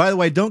 Yeah. By the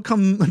way, don't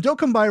come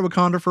by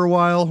Wakanda for a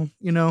while.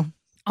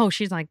 Oh,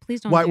 she's like,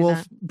 please don't. White do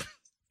Wolf. That.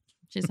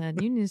 She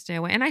said, you need to stay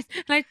away. And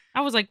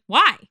I was like,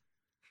 why?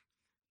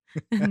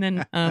 And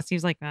then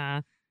Steve's like,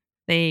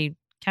 they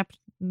kept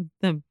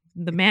the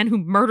man who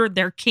murdered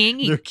their king.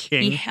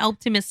 He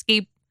helped him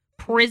escape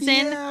prison.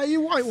 Yeah,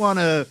 you might want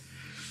to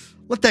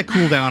let that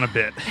cool down a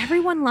bit.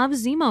 Everyone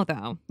loves Zemo,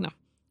 though. No.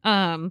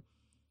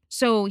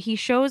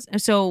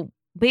 So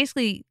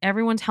basically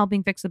everyone's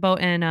helping fix the boat,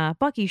 and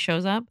Bucky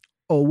shows up.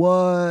 Oh,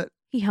 what?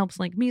 He helps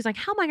me. He's like,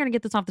 how am I going to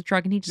get this off the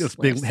truck? And he just this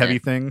big heavy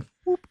thing.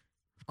 Whoop.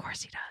 Of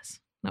course he does.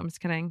 No, I'm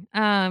just kidding.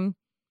 And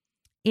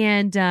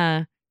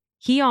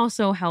he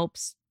also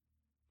helps.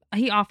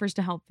 He offers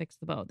to help fix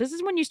the boat. This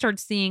is when you start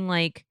seeing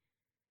like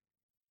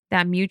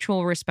that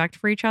mutual respect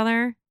for each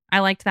other. I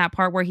liked that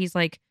part where he's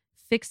like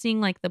fixing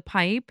like the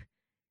pipe.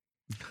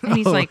 And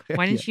he's Oh, like, heck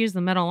why yeah. didn't you use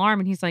the metal arm?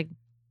 And he's like,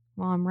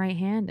 well, I'm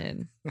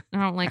right-handed. I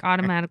don't like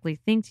automatically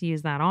think to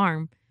use that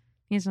arm.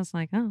 He's just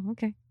like, oh,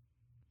 okay.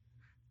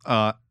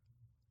 I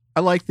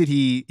like that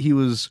he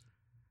was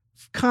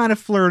kind of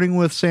flirting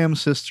with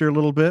Sam's sister a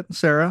little bit,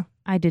 Sarah.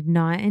 I did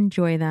not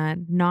enjoy that.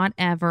 Not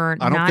ever.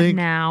 I don't Not think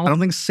now. I don't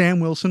think Sam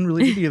Wilson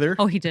really did either.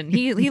 Oh, he didn't.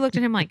 He looked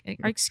at him like,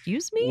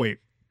 excuse me? Wait,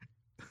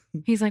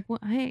 He's like, well,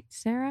 hey,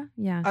 Sarah?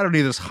 Yeah. I don't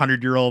need this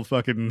 100-year-old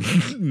fucking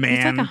He's like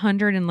man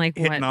 100 and like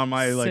hitting what? on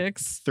my like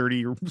 6?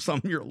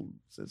 30-some-year-old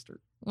sister.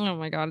 Oh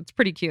my God. It's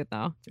pretty cute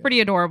though. It's Yeah. pretty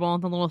adorable.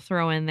 The little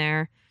throw in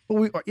there.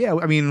 Well,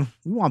 I mean,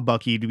 we want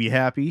Bucky to be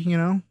happy, you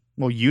know?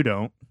 Well, you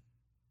don't,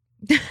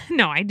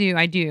 No, I do.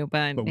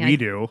 But, but yeah, we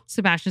do.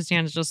 Sebastian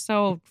Stan is just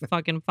so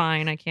fucking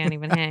fine. I can't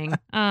even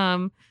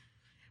hang.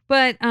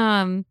 But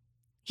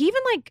he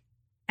even like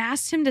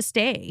asked him to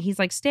stay. He's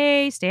like,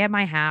 stay at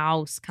my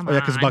house. Come Oh, yeah,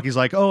 on. because Bucky's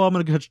like, oh, I'm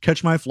going to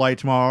catch my flight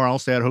tomorrow. I'll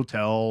stay at a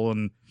hotel.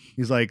 And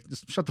he's like,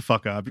 just shut the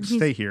fuck up. Just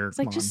stay here. It's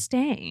Come like, on. just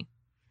stay.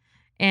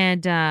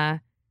 And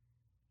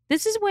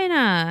this is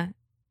when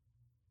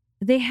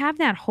they have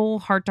that whole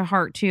heart to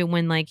heart too,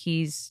 when like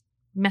he's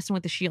messing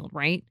with the shield,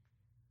 right?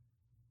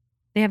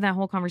 They have that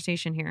whole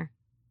conversation here.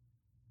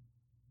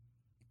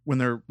 When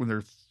they're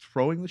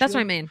throwing the That's what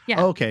I shield? mean.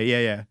 Yeah. Oh,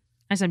 okay, yeah.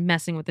 I said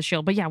messing with the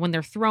shield, but yeah, when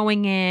they're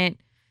throwing it.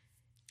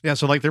 Yeah,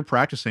 so like they're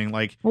practicing.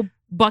 Like, Well,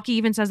 Bucky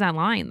even says that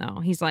line though.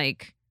 He's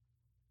like,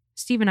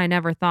 Steve and I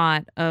never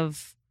thought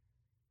of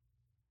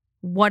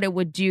what it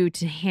would do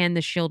to hand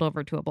the shield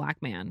over to a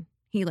black man.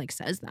 He like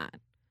says that.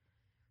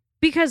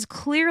 Because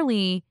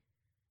clearly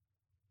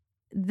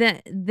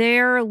that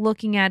they're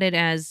looking at it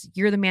as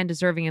you're the man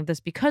deserving of this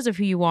because of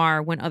who you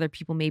are when other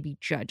people may be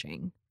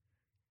judging.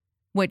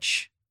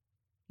 Which,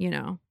 you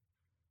know,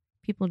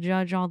 people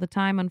judge all the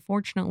time,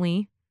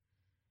 unfortunately.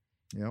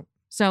 yep.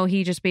 So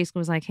he just basically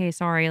was like, hey,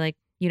 sorry, like,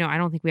 you know, I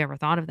don't think we ever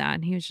thought of that.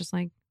 And he was just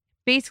like,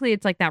 basically,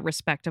 it's like that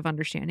respect of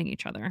understanding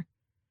each other.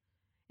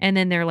 And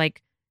then they're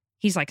like,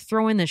 he's like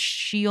throwing the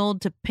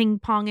shield to ping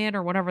pong it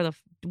or whatever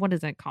what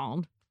is it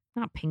called?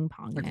 Not ping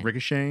pong Like it.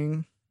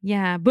 ricocheting,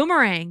 Yeah,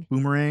 boomerang.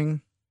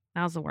 boomerang.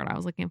 That was the word I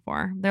was looking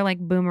for. They're like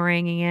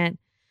boomeranging it.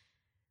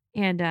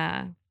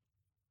 And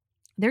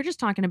they're just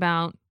talking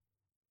about,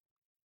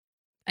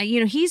 you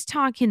know, he's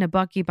talking to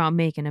Bucky about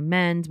making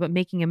amends, but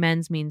making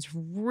amends means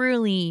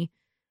really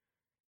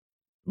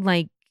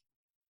like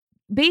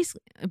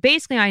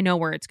basically I know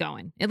where it's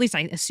going. At least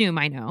I assume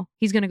I know.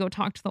 He's going to go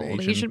talk to the old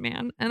Asian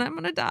man and I'm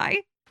going to die.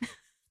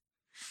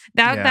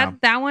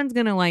 That one's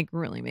going to like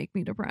really make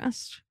me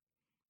depressed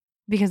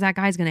because that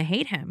guy's going to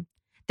hate him.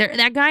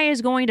 That guy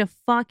is going to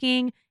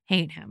fucking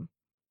hate him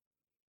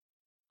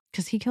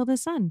because he killed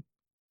his son.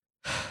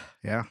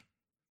 Yeah.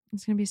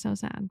 It's going to be so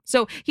sad.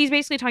 So he's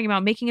basically talking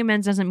about making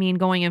amends doesn't mean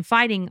going and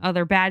fighting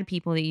other bad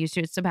people that you used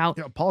to. It's about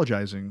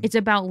Apologizing. It's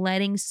about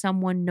letting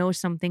someone know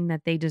something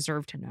that they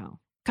deserve to know.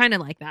 Kind of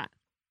like that.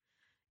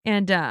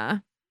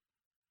 And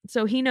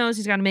so he knows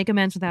he's got to make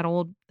amends with that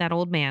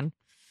old man.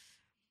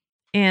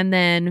 And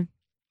then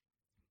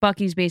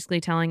Bucky's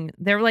basically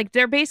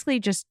they're basically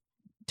just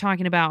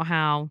talking about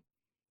how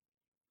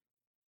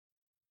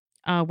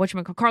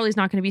Carly's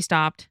not going to be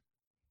stopped.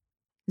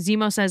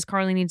 Zemo says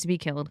Carly needs to be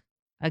killed.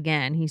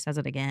 Again, he says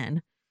it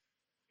again.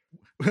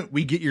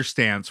 We get your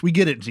stance. We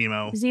get it,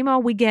 Zemo.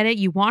 Zemo, we get it.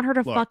 You want her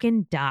to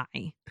fucking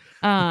die.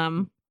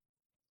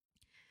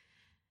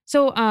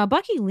 So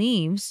Bucky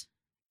leaves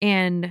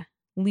and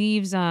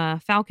leaves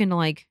Falcon to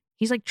like,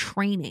 he's like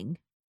training.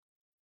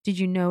 Did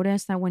you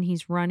notice that when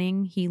he's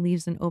running, he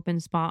leaves an open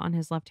spot on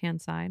his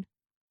left-hand side?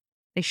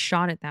 They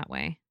shot it that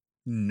way.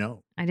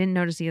 No. I didn't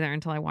notice either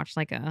until I watched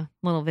like a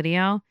little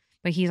video,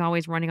 but he's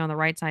always running on the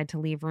right side to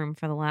leave room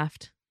for the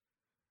left.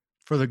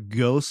 For the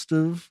ghost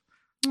of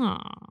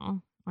Aw,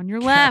 on your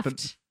Captain.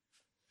 left.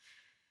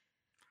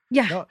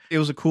 Yeah. No, it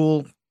was a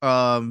cool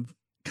kind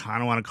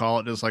of want to call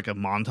it just like a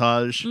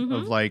montage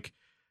of like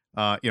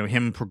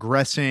him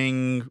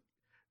progressing,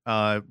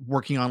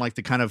 working on like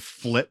the kind of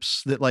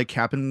flips that like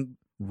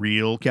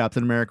real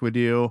Captain America would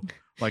do.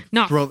 Like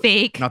Not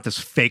fake. Not this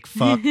fake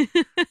fuck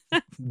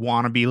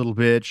wannabe little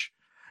bitch.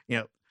 You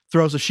know,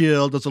 throws a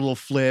shield, does a little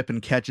flip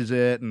and catches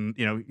it, and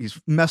you know,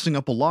 he's messing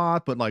up a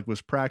lot, but like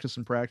was practice.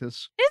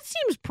 It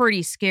seems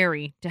pretty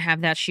scary to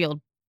have that shield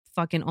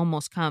fucking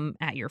almost come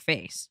at your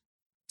face.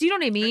 Do you know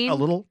what I mean? A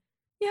little.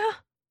 Yeah.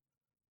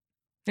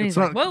 And It's he's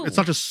not, like, whoa. it's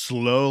not just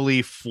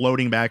slowly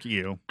floating back at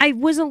you. I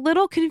was a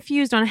little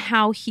confused on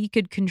how he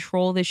could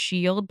control the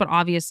shield, but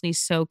obviously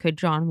so could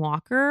John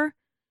Walker.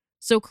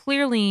 So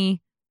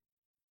clearly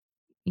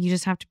you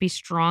just have to be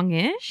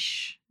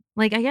strongish.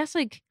 Like, I guess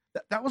like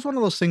that was one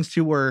of those things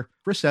too where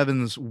Chris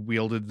Evans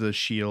wielded the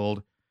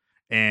shield,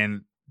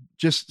 and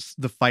just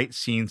the fight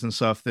scenes and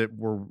stuff that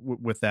were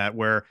with that,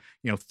 where,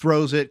 you know,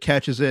 throws it,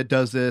 catches it,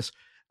 does this.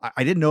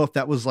 I didn't know if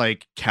that was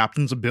like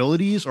Captain's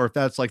abilities or if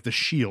that's like the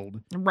shield.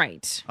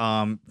 right.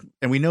 And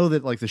we know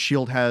that like the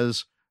shield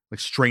has like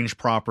strange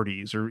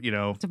properties, or, you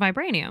know, It's a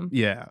vibranium.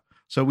 yeah.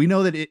 So we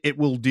know that it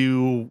will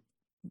do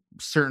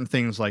certain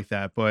things like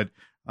that, but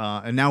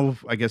and now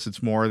I guess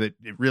it's more that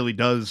it really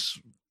does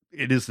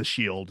it is the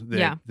shield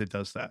that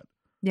does that.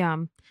 Yeah.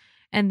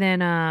 And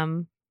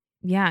then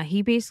yeah,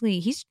 he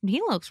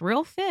looks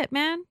real fit,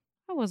 man.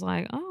 I was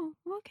like, oh,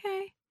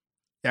 okay.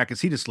 Yeah,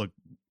 because he just looked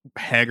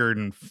haggard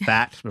and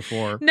fat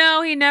before.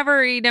 No, he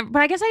never,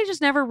 but I guess I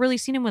just never really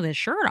seen him with his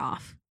shirt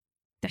off.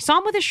 I saw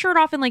him with his shirt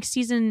off in like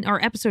season or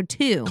episode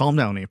 2. Calm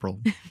down, April.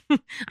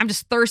 I'm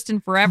just thirsting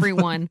for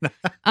everyone.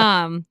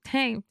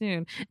 Hey,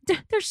 dude,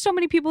 there's so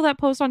many people that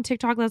post on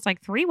TikTok that's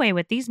like 3-way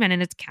with these men,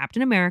 and it's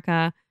Captain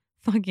America,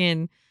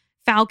 fucking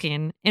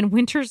Falcon, and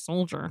Winter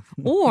Soldier,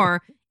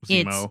 or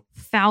it's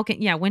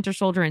Falcon, yeah, Winter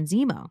Soldier and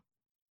Zemo.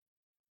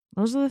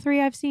 Those are the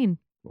 3 I've seen.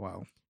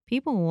 Wow,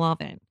 people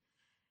love it.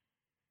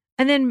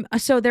 And then,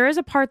 so there is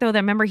a part though that,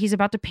 remember, he's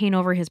about to paint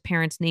over his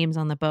parents' names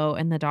on the boat,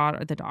 and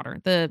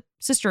the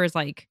sister is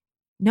like,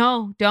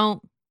 no,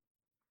 don't.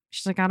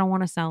 She's like, I don't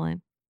want to sell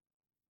it.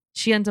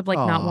 She ends up like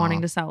not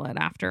wanting to sell it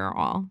after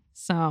all.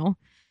 So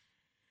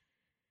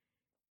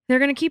they're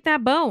going to keep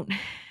that boat.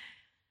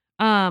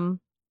 Meanwhile,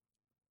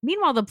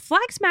 the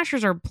Flag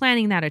Smashers are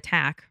planning that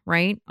attack,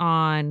 right?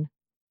 On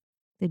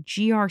the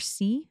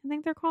GRC, I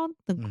think they're called.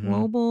 The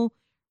Global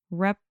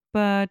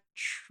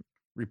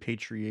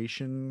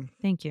Repatriation.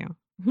 Thank you.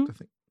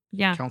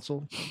 Yeah.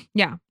 Council.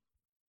 Yeah.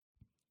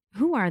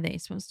 Who are they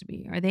supposed to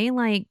be? Are they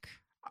like...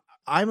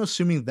 I'm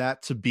assuming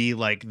that to be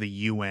like the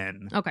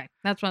UN. Okay.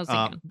 That's what I was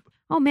thinking.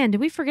 Oh man,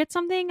 did we forget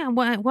something?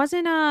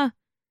 Wasn't the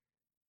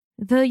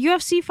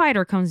UFC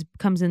fighter comes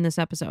in this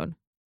episode,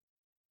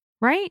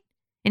 right?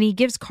 And he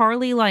gives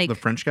Carly like the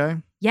French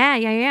guy.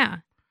 Yeah.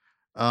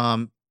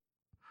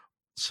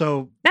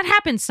 So that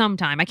happened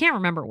sometime. I can't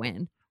remember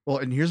when. Well,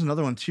 and here's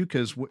another one too,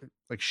 because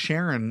like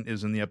Sharon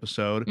is in the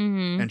episode,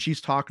 and she's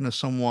talking to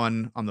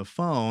someone on the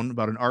phone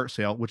about an art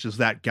sale, which is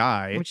that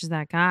guy.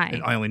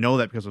 And I only know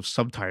that because of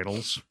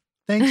subtitles.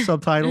 Thanks,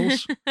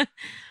 subtitles.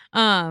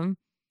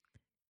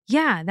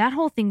 Yeah, that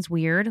whole thing's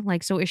weird.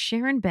 Like, so is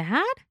Sharon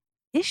bad?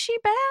 Is she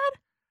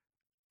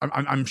bad?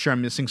 I'm sure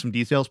I'm missing some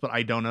details, but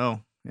I don't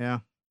know. Yeah,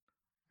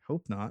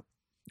 hope not.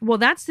 Well,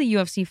 that's the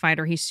UFC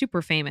fighter. He's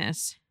super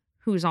famous,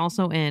 who's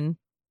also in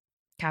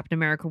Captain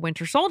America: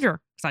 Winter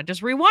Soldier, because I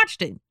just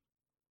rewatched it,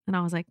 and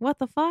I was like, "What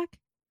the fuck?"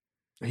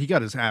 He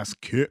got his ass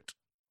kicked.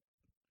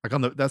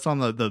 Like that's on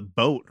the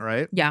boat,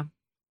 right? Yeah,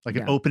 like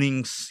an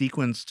opening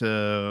sequence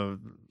to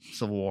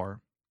Civil War.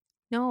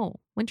 No,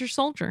 Winter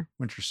Soldier.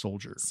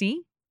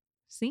 See,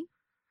 it's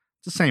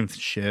the same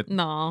shit.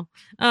 No,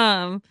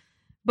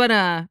 but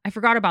I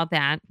forgot about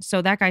that.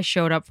 So that guy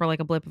showed up for like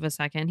a blip of a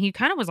second. He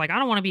kind of was like, "I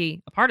don't want to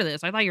be a part of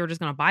this. I thought you were just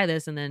gonna buy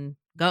this and then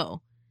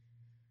go."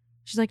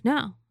 She's like,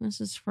 no, this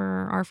is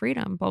for our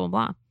freedom, blah, blah,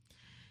 blah.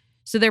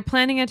 So they're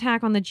planning an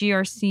attack on the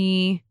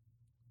GRC.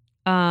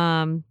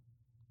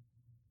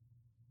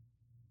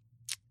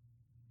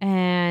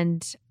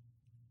 And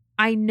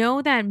I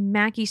know that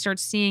Mackie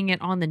starts seeing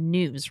it on the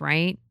news,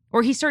 right?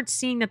 Or he starts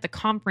seeing that the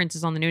conference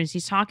is on the news.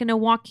 He's talking to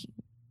Joaquin.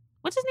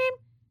 What's his name?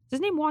 Is his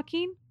name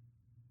Joaquin?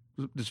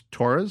 Is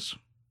Torres?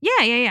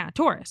 Yeah.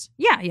 Torres.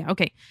 Yeah.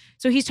 Okay.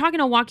 So he's talking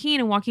to Joaquin,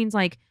 and Joaquin's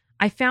like,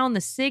 I found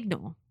the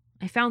signal.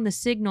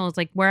 It's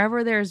like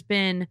wherever there's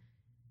been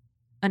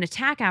an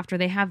attack after,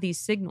 they have these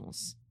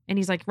signals. And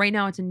he's like, right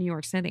now it's in New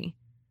York City.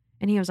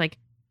 And he was like,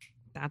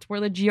 that's where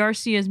the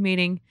GRC is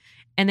meeting.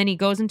 And then he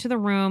goes into the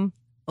room,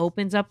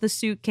 opens up the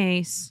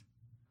suitcase,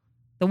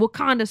 the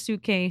Wakanda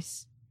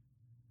suitcase,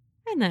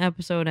 and the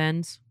episode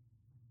ends.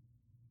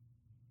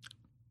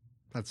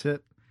 That's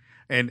it.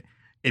 And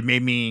it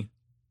made me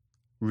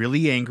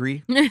really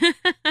angry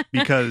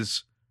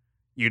because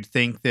you'd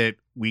think that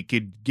we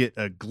could get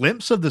a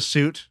glimpse of the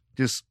suit,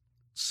 just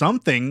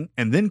something,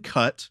 and then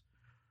cut.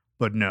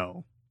 But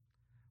no,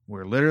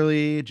 we're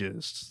literally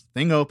just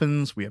thing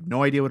opens. We have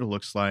no idea what it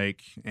looks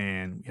like,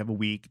 and we have a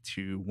week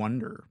to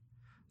wonder.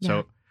 Yeah.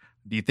 So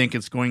do you think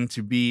it's going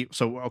to be,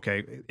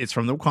 okay, it's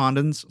from the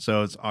Wakandans,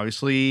 so it's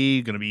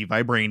obviously going to be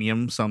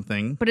vibranium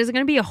something. But is it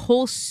going to be a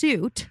whole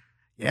suit?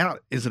 Yeah.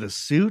 Is it a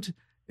suit?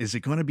 Is it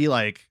going to be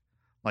like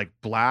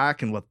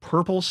black and with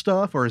purple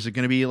stuff, or is it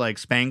going to be like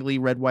spangly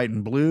red, white,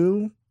 and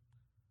blue?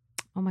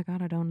 Oh my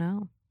God, I don't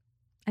know.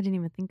 I didn't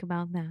even think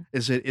about that.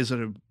 Is it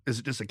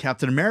just a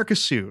Captain America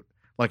suit?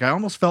 Like, I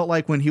almost felt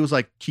like when he was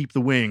like, keep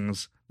the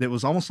wings, that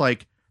was almost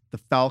like the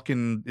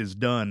Falcon is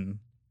done.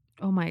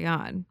 Oh my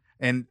God.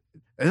 And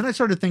then I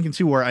started thinking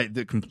too, where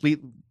the complete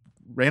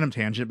random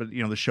tangent, but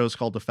the show's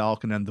called The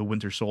Falcon and the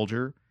Winter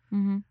Soldier.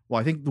 Mm-hmm. Well,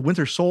 I think the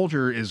Winter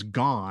Soldier is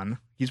gone.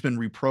 He's been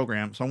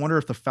reprogrammed. So I wonder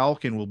if the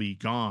Falcon will be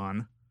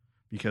gone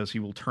because he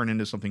will turn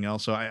into something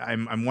else. So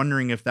I'm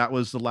wondering if that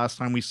was the last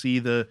time we see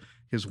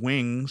his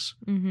wings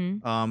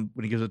when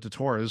he gives it to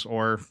Torres,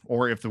 or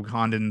if the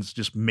Wakandans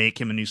just make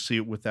him a new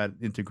suit with that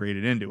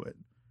integrated into it.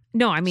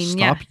 No, I mean,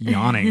 Stop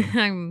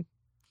yawning.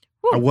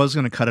 I was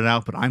going to cut it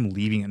out, but I'm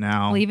leaving it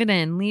now. Leave it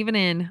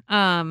in.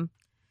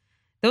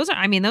 Those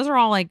are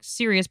all like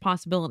serious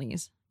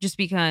possibilities, just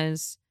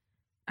because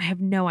I have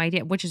no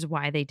idea, which is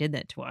why they did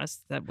that to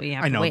us, that we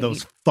have to wait.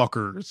 Those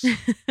fuckers.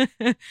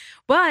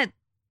 But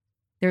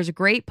there's a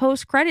great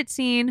post-credit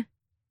scene.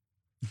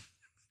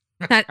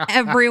 that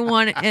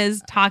everyone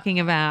is talking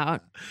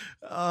about.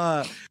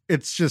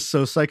 It's just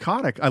so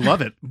psychotic. I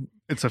love it.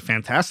 It's a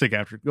fantastic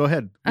actor. Go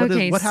ahead.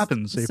 What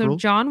happens, So April?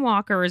 John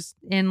Walker is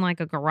in like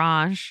a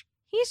garage.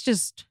 He's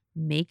just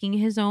making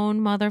his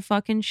own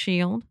motherfucking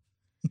shield.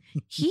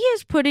 He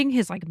is putting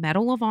his like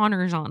Medal of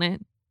Honors on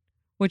it,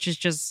 which is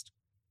just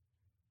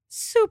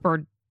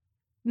super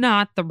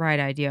not the right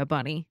idea,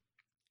 buddy.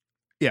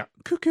 Yeah,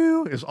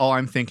 cuckoo is all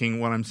I'm thinking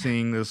when I'm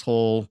seeing this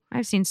whole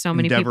I've seen so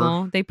many endeavor.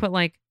 people, they put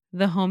like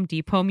the Home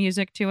Depot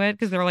music to it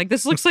because they're like,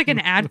 this looks like an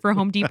ad for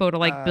Home Depot to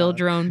like build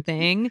your own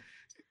thing.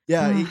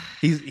 Yeah,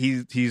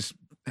 he's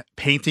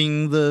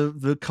painting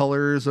the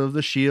colors of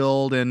the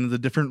shield and the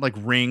different like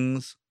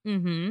rings.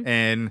 Mm-hmm.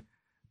 And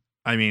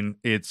I mean,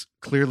 it's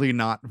clearly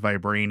not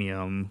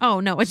vibranium.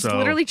 Oh no, it's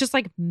literally just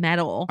like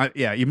metal.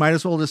 Yeah, you might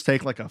as well just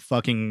take like a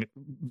fucking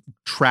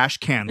trash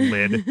can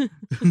lid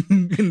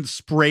and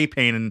spray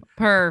paint and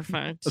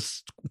perfect a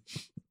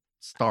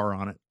star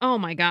on it. Oh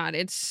my god,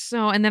 it's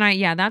so. And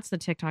then that's the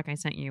TikTok I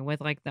sent you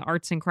with like the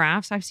arts and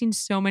crafts. I've seen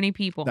so many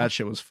people. That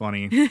shit was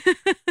funny.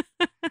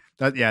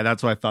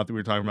 That's what I thought that we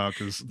were talking about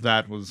because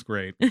that was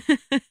great.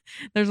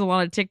 There's a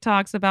lot of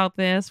TikToks about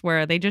this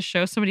where they just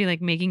show somebody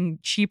like making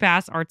cheap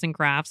ass arts and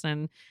crafts,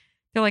 and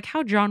they're like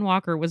how John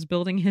Walker was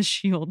building his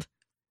shield.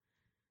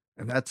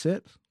 And that's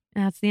it.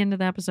 That's the end of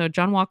the episode.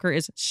 John Walker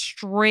is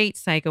straight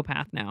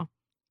psychopath now.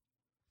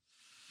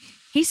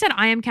 He said,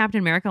 I am Captain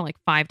America like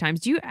 5 times.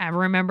 Do you ever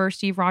remember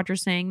Steve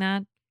Rogers saying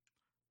that?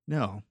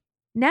 No.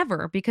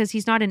 Never, because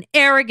he's not an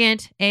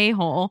arrogant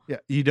a-hole. Yeah,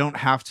 you don't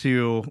have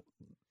to.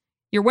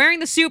 You're wearing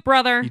the suit,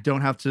 brother. You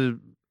don't have to.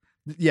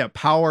 Yeah,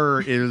 power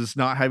is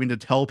not having to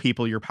tell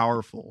people you're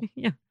powerful.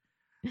 Yeah.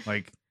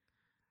 Like.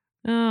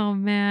 Oh,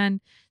 man.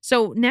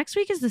 So next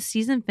week is the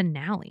season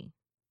finale.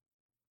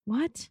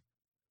 What?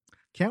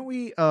 Can't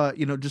we,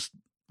 just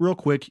real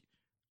quick,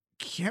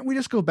 can't we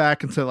just go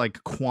back into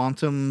like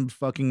quantum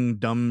fucking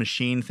dumb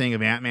machine thing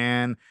of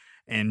Ant-Man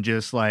and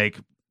just like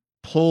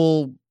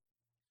pull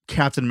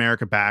Captain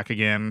America back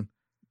again?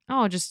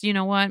 Oh, just, you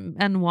know what?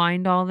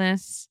 Unwind all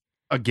this.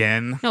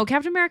 Again. No,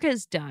 Captain America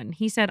is done.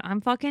 He said,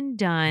 I'm fucking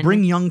done.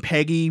 Bring young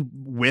Peggy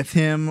with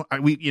him.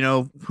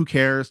 Who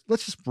cares?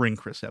 Let's just bring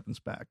Chris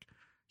Evans back.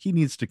 He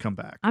needs to come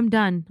back. I'm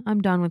done.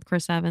 I'm done with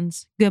Chris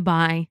Evans.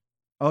 Goodbye.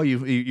 Oh,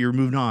 you're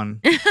moving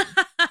on.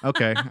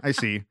 Okay, I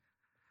see.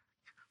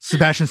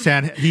 Sebastian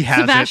Stan, he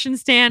has Sebastian it.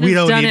 Stan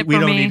has done it for me. We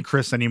don't need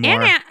Chris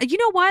anymore. And you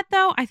know what,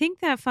 though? I think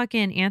that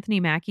fucking Anthony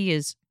Mackie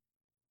is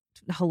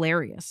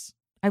hilarious.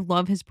 I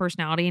love his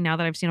personality. And now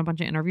that I've seen a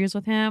bunch of interviews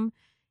with him,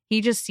 he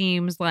just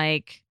seems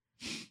like...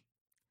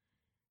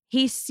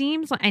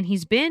 and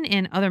he's been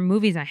in other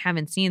movies I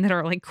haven't seen that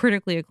are like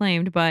critically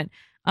acclaimed, but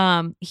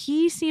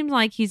he seems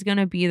like he's going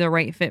to be the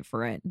right fit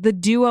for it. The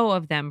duo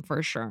of them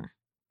for sure.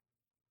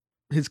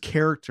 His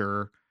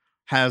character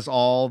has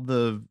all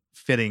the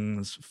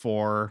fittings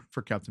for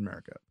Captain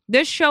America.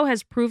 This show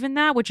has proven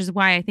that, which is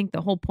why I think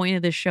the whole point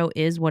of this show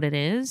is what it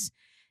is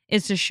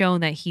to show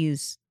that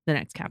he's the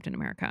next Captain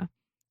America.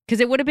 Because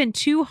it would have been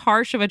too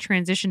harsh of a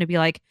transition to be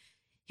like,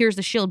 here's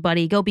the shield,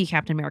 buddy, go be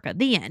Captain America.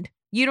 The end.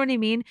 You know what I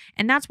mean?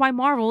 And that's why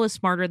Marvel is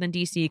smarter than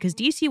DC, because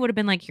DC would have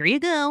been like, here you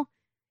go.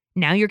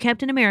 Now you're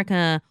Captain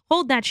America.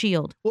 Hold that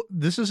shield. Well,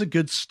 this is a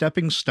good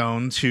stepping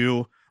stone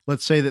to,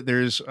 let's say that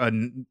there's a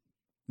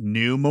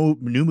new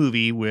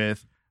movie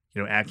with,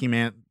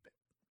 Acuman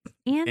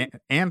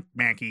and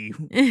Mackie,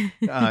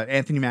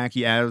 Anthony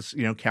Mackie as,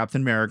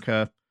 Captain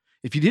America.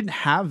 If you didn't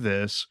have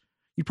this,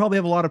 you'd probably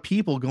have a lot of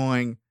people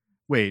going,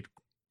 wait,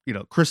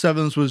 Chris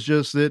Evans was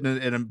just in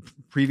a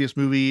previous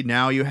movie.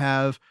 Now you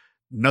have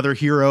another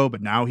hero,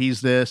 but now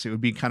he's this. It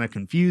would be kind of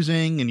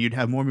confusing and you'd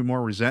have more and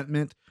more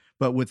resentment.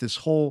 But with this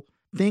whole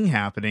thing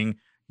happening,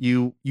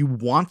 you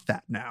want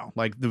that now.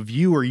 Like the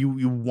viewer,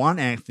 you want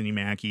Anthony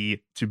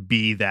Mackie to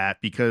be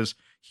that because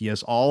he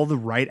has all the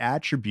right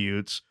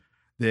attributes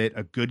that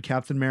a good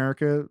Captain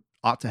America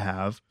ought to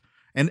have.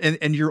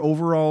 And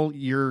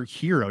your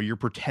hero, your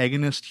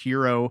protagonist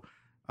hero,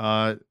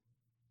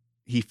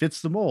 he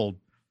fits the mold.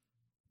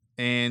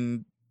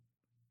 And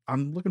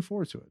I'm looking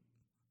forward to it.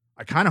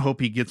 I kind of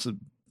hope he gets a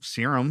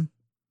serum.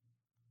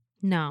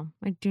 No,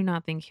 I do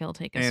not think he'll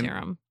take a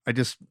serum.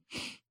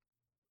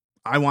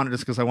 I want it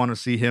just because I want to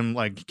see him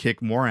like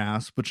kick more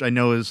ass, which I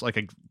know is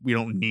like we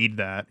don't need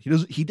that.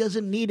 He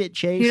doesn't need it,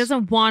 Chase. He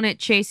doesn't want it,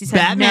 Chase. He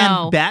said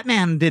no.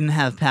 Batman didn't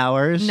have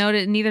powers. No,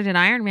 neither did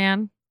Iron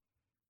Man.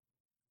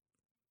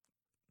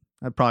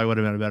 That probably would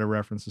have been a better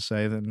reference to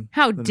say than.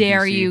 How than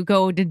dare DC. you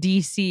go to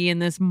DC in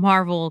this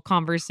Marvel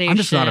conversation? I'm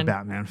just not a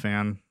Batman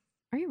fan.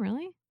 Are you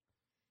really?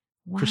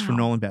 Wow. Christopher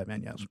Nolan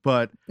Batman, yes,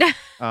 but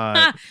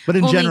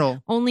in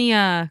general, only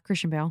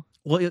Christian Bale.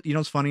 Well,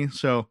 it's funny.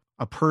 So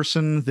a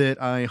person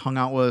that I hung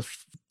out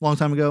with a long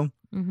time ago,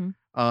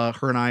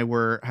 her and I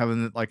were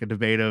having like a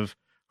debate of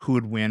who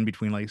would win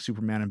between like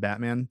Superman and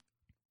Batman,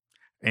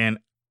 and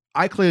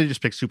I clearly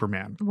just picked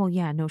Superman. Well,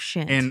 yeah, no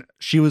shit. And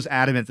she was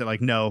adamant that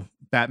like no,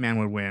 Batman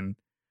would win,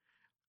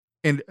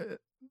 and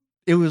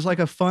it was like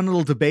a fun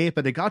little debate.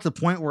 But it got to the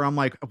point where I'm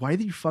like, why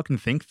do you fucking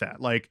think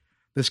that? Like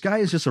this guy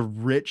is just a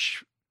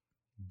rich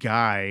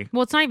guy.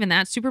 Well, it's not even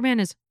that. Superman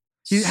is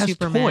He has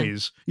Superman.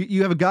 toys.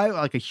 You have a guy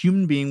like a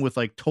human being with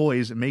like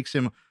toys. It makes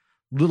him a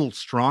little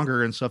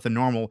stronger and stuff than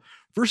normal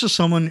versus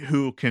someone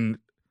who can,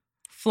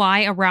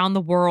 Fly around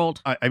the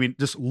world. I mean,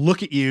 just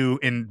look at you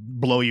and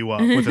blow you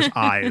up with his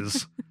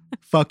eyes.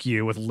 Fuck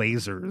you with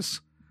lasers.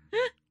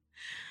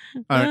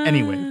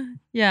 Anyway.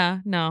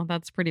 Yeah, no,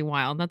 that's pretty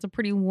wild. That's a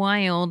pretty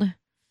wild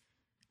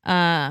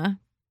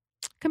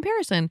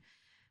comparison.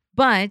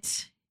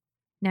 But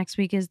next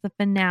week is the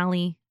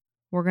finale.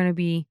 We're going to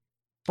be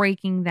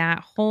breaking that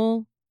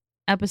whole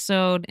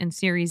episode and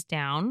series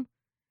down.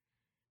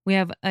 We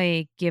have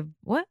a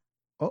what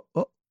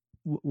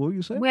What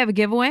you say? We have a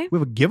giveaway. We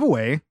have a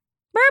giveaway.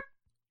 Burp.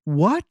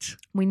 What?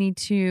 We need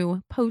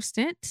to post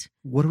it.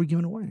 What are we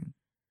giving away?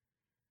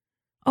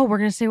 Oh, we're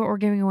going to say what we're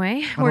giving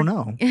away? I don't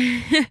know.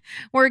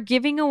 We're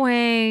giving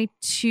away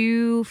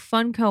 2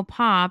 Funko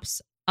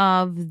Pops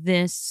of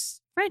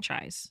this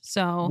franchise.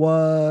 So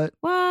What?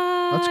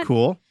 What? That's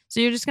cool. So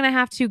you're just going to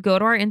have to go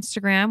to our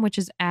Instagram, which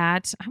is I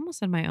almost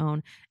said my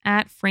own,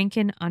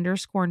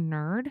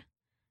 @Franken_nerd,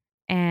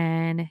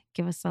 and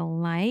give us a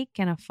like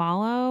and a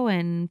follow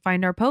and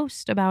find our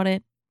post about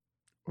it.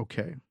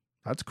 Okay.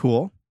 That's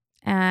cool.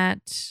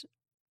 At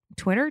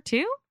Twitter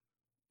too?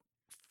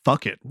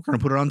 Fuck it. We're going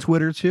to put it on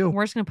Twitter too.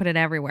 We're just going to put it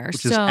everywhere.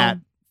 Which is at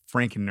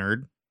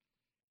 @Franken_nerd.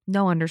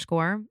 No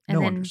underscore. And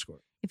No then underscore.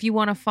 if you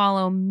want to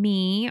follow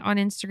me on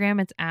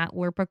Instagram, it's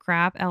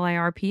 @Lirpacrap,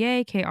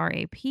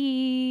 LIRPAKRAP,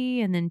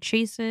 and then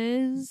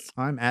Chase's.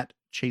 I'm at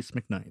Chase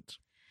McKnight.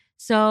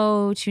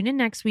 So tune in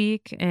next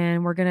week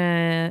and we're going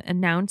to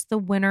announce the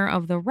winner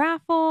of the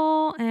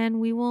raffle and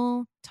we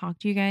will talk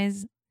to you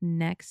guys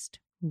next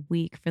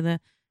week for the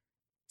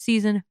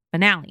season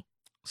finale.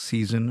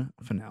 Season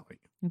finale.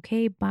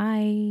 Okay,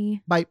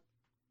 bye. Bye.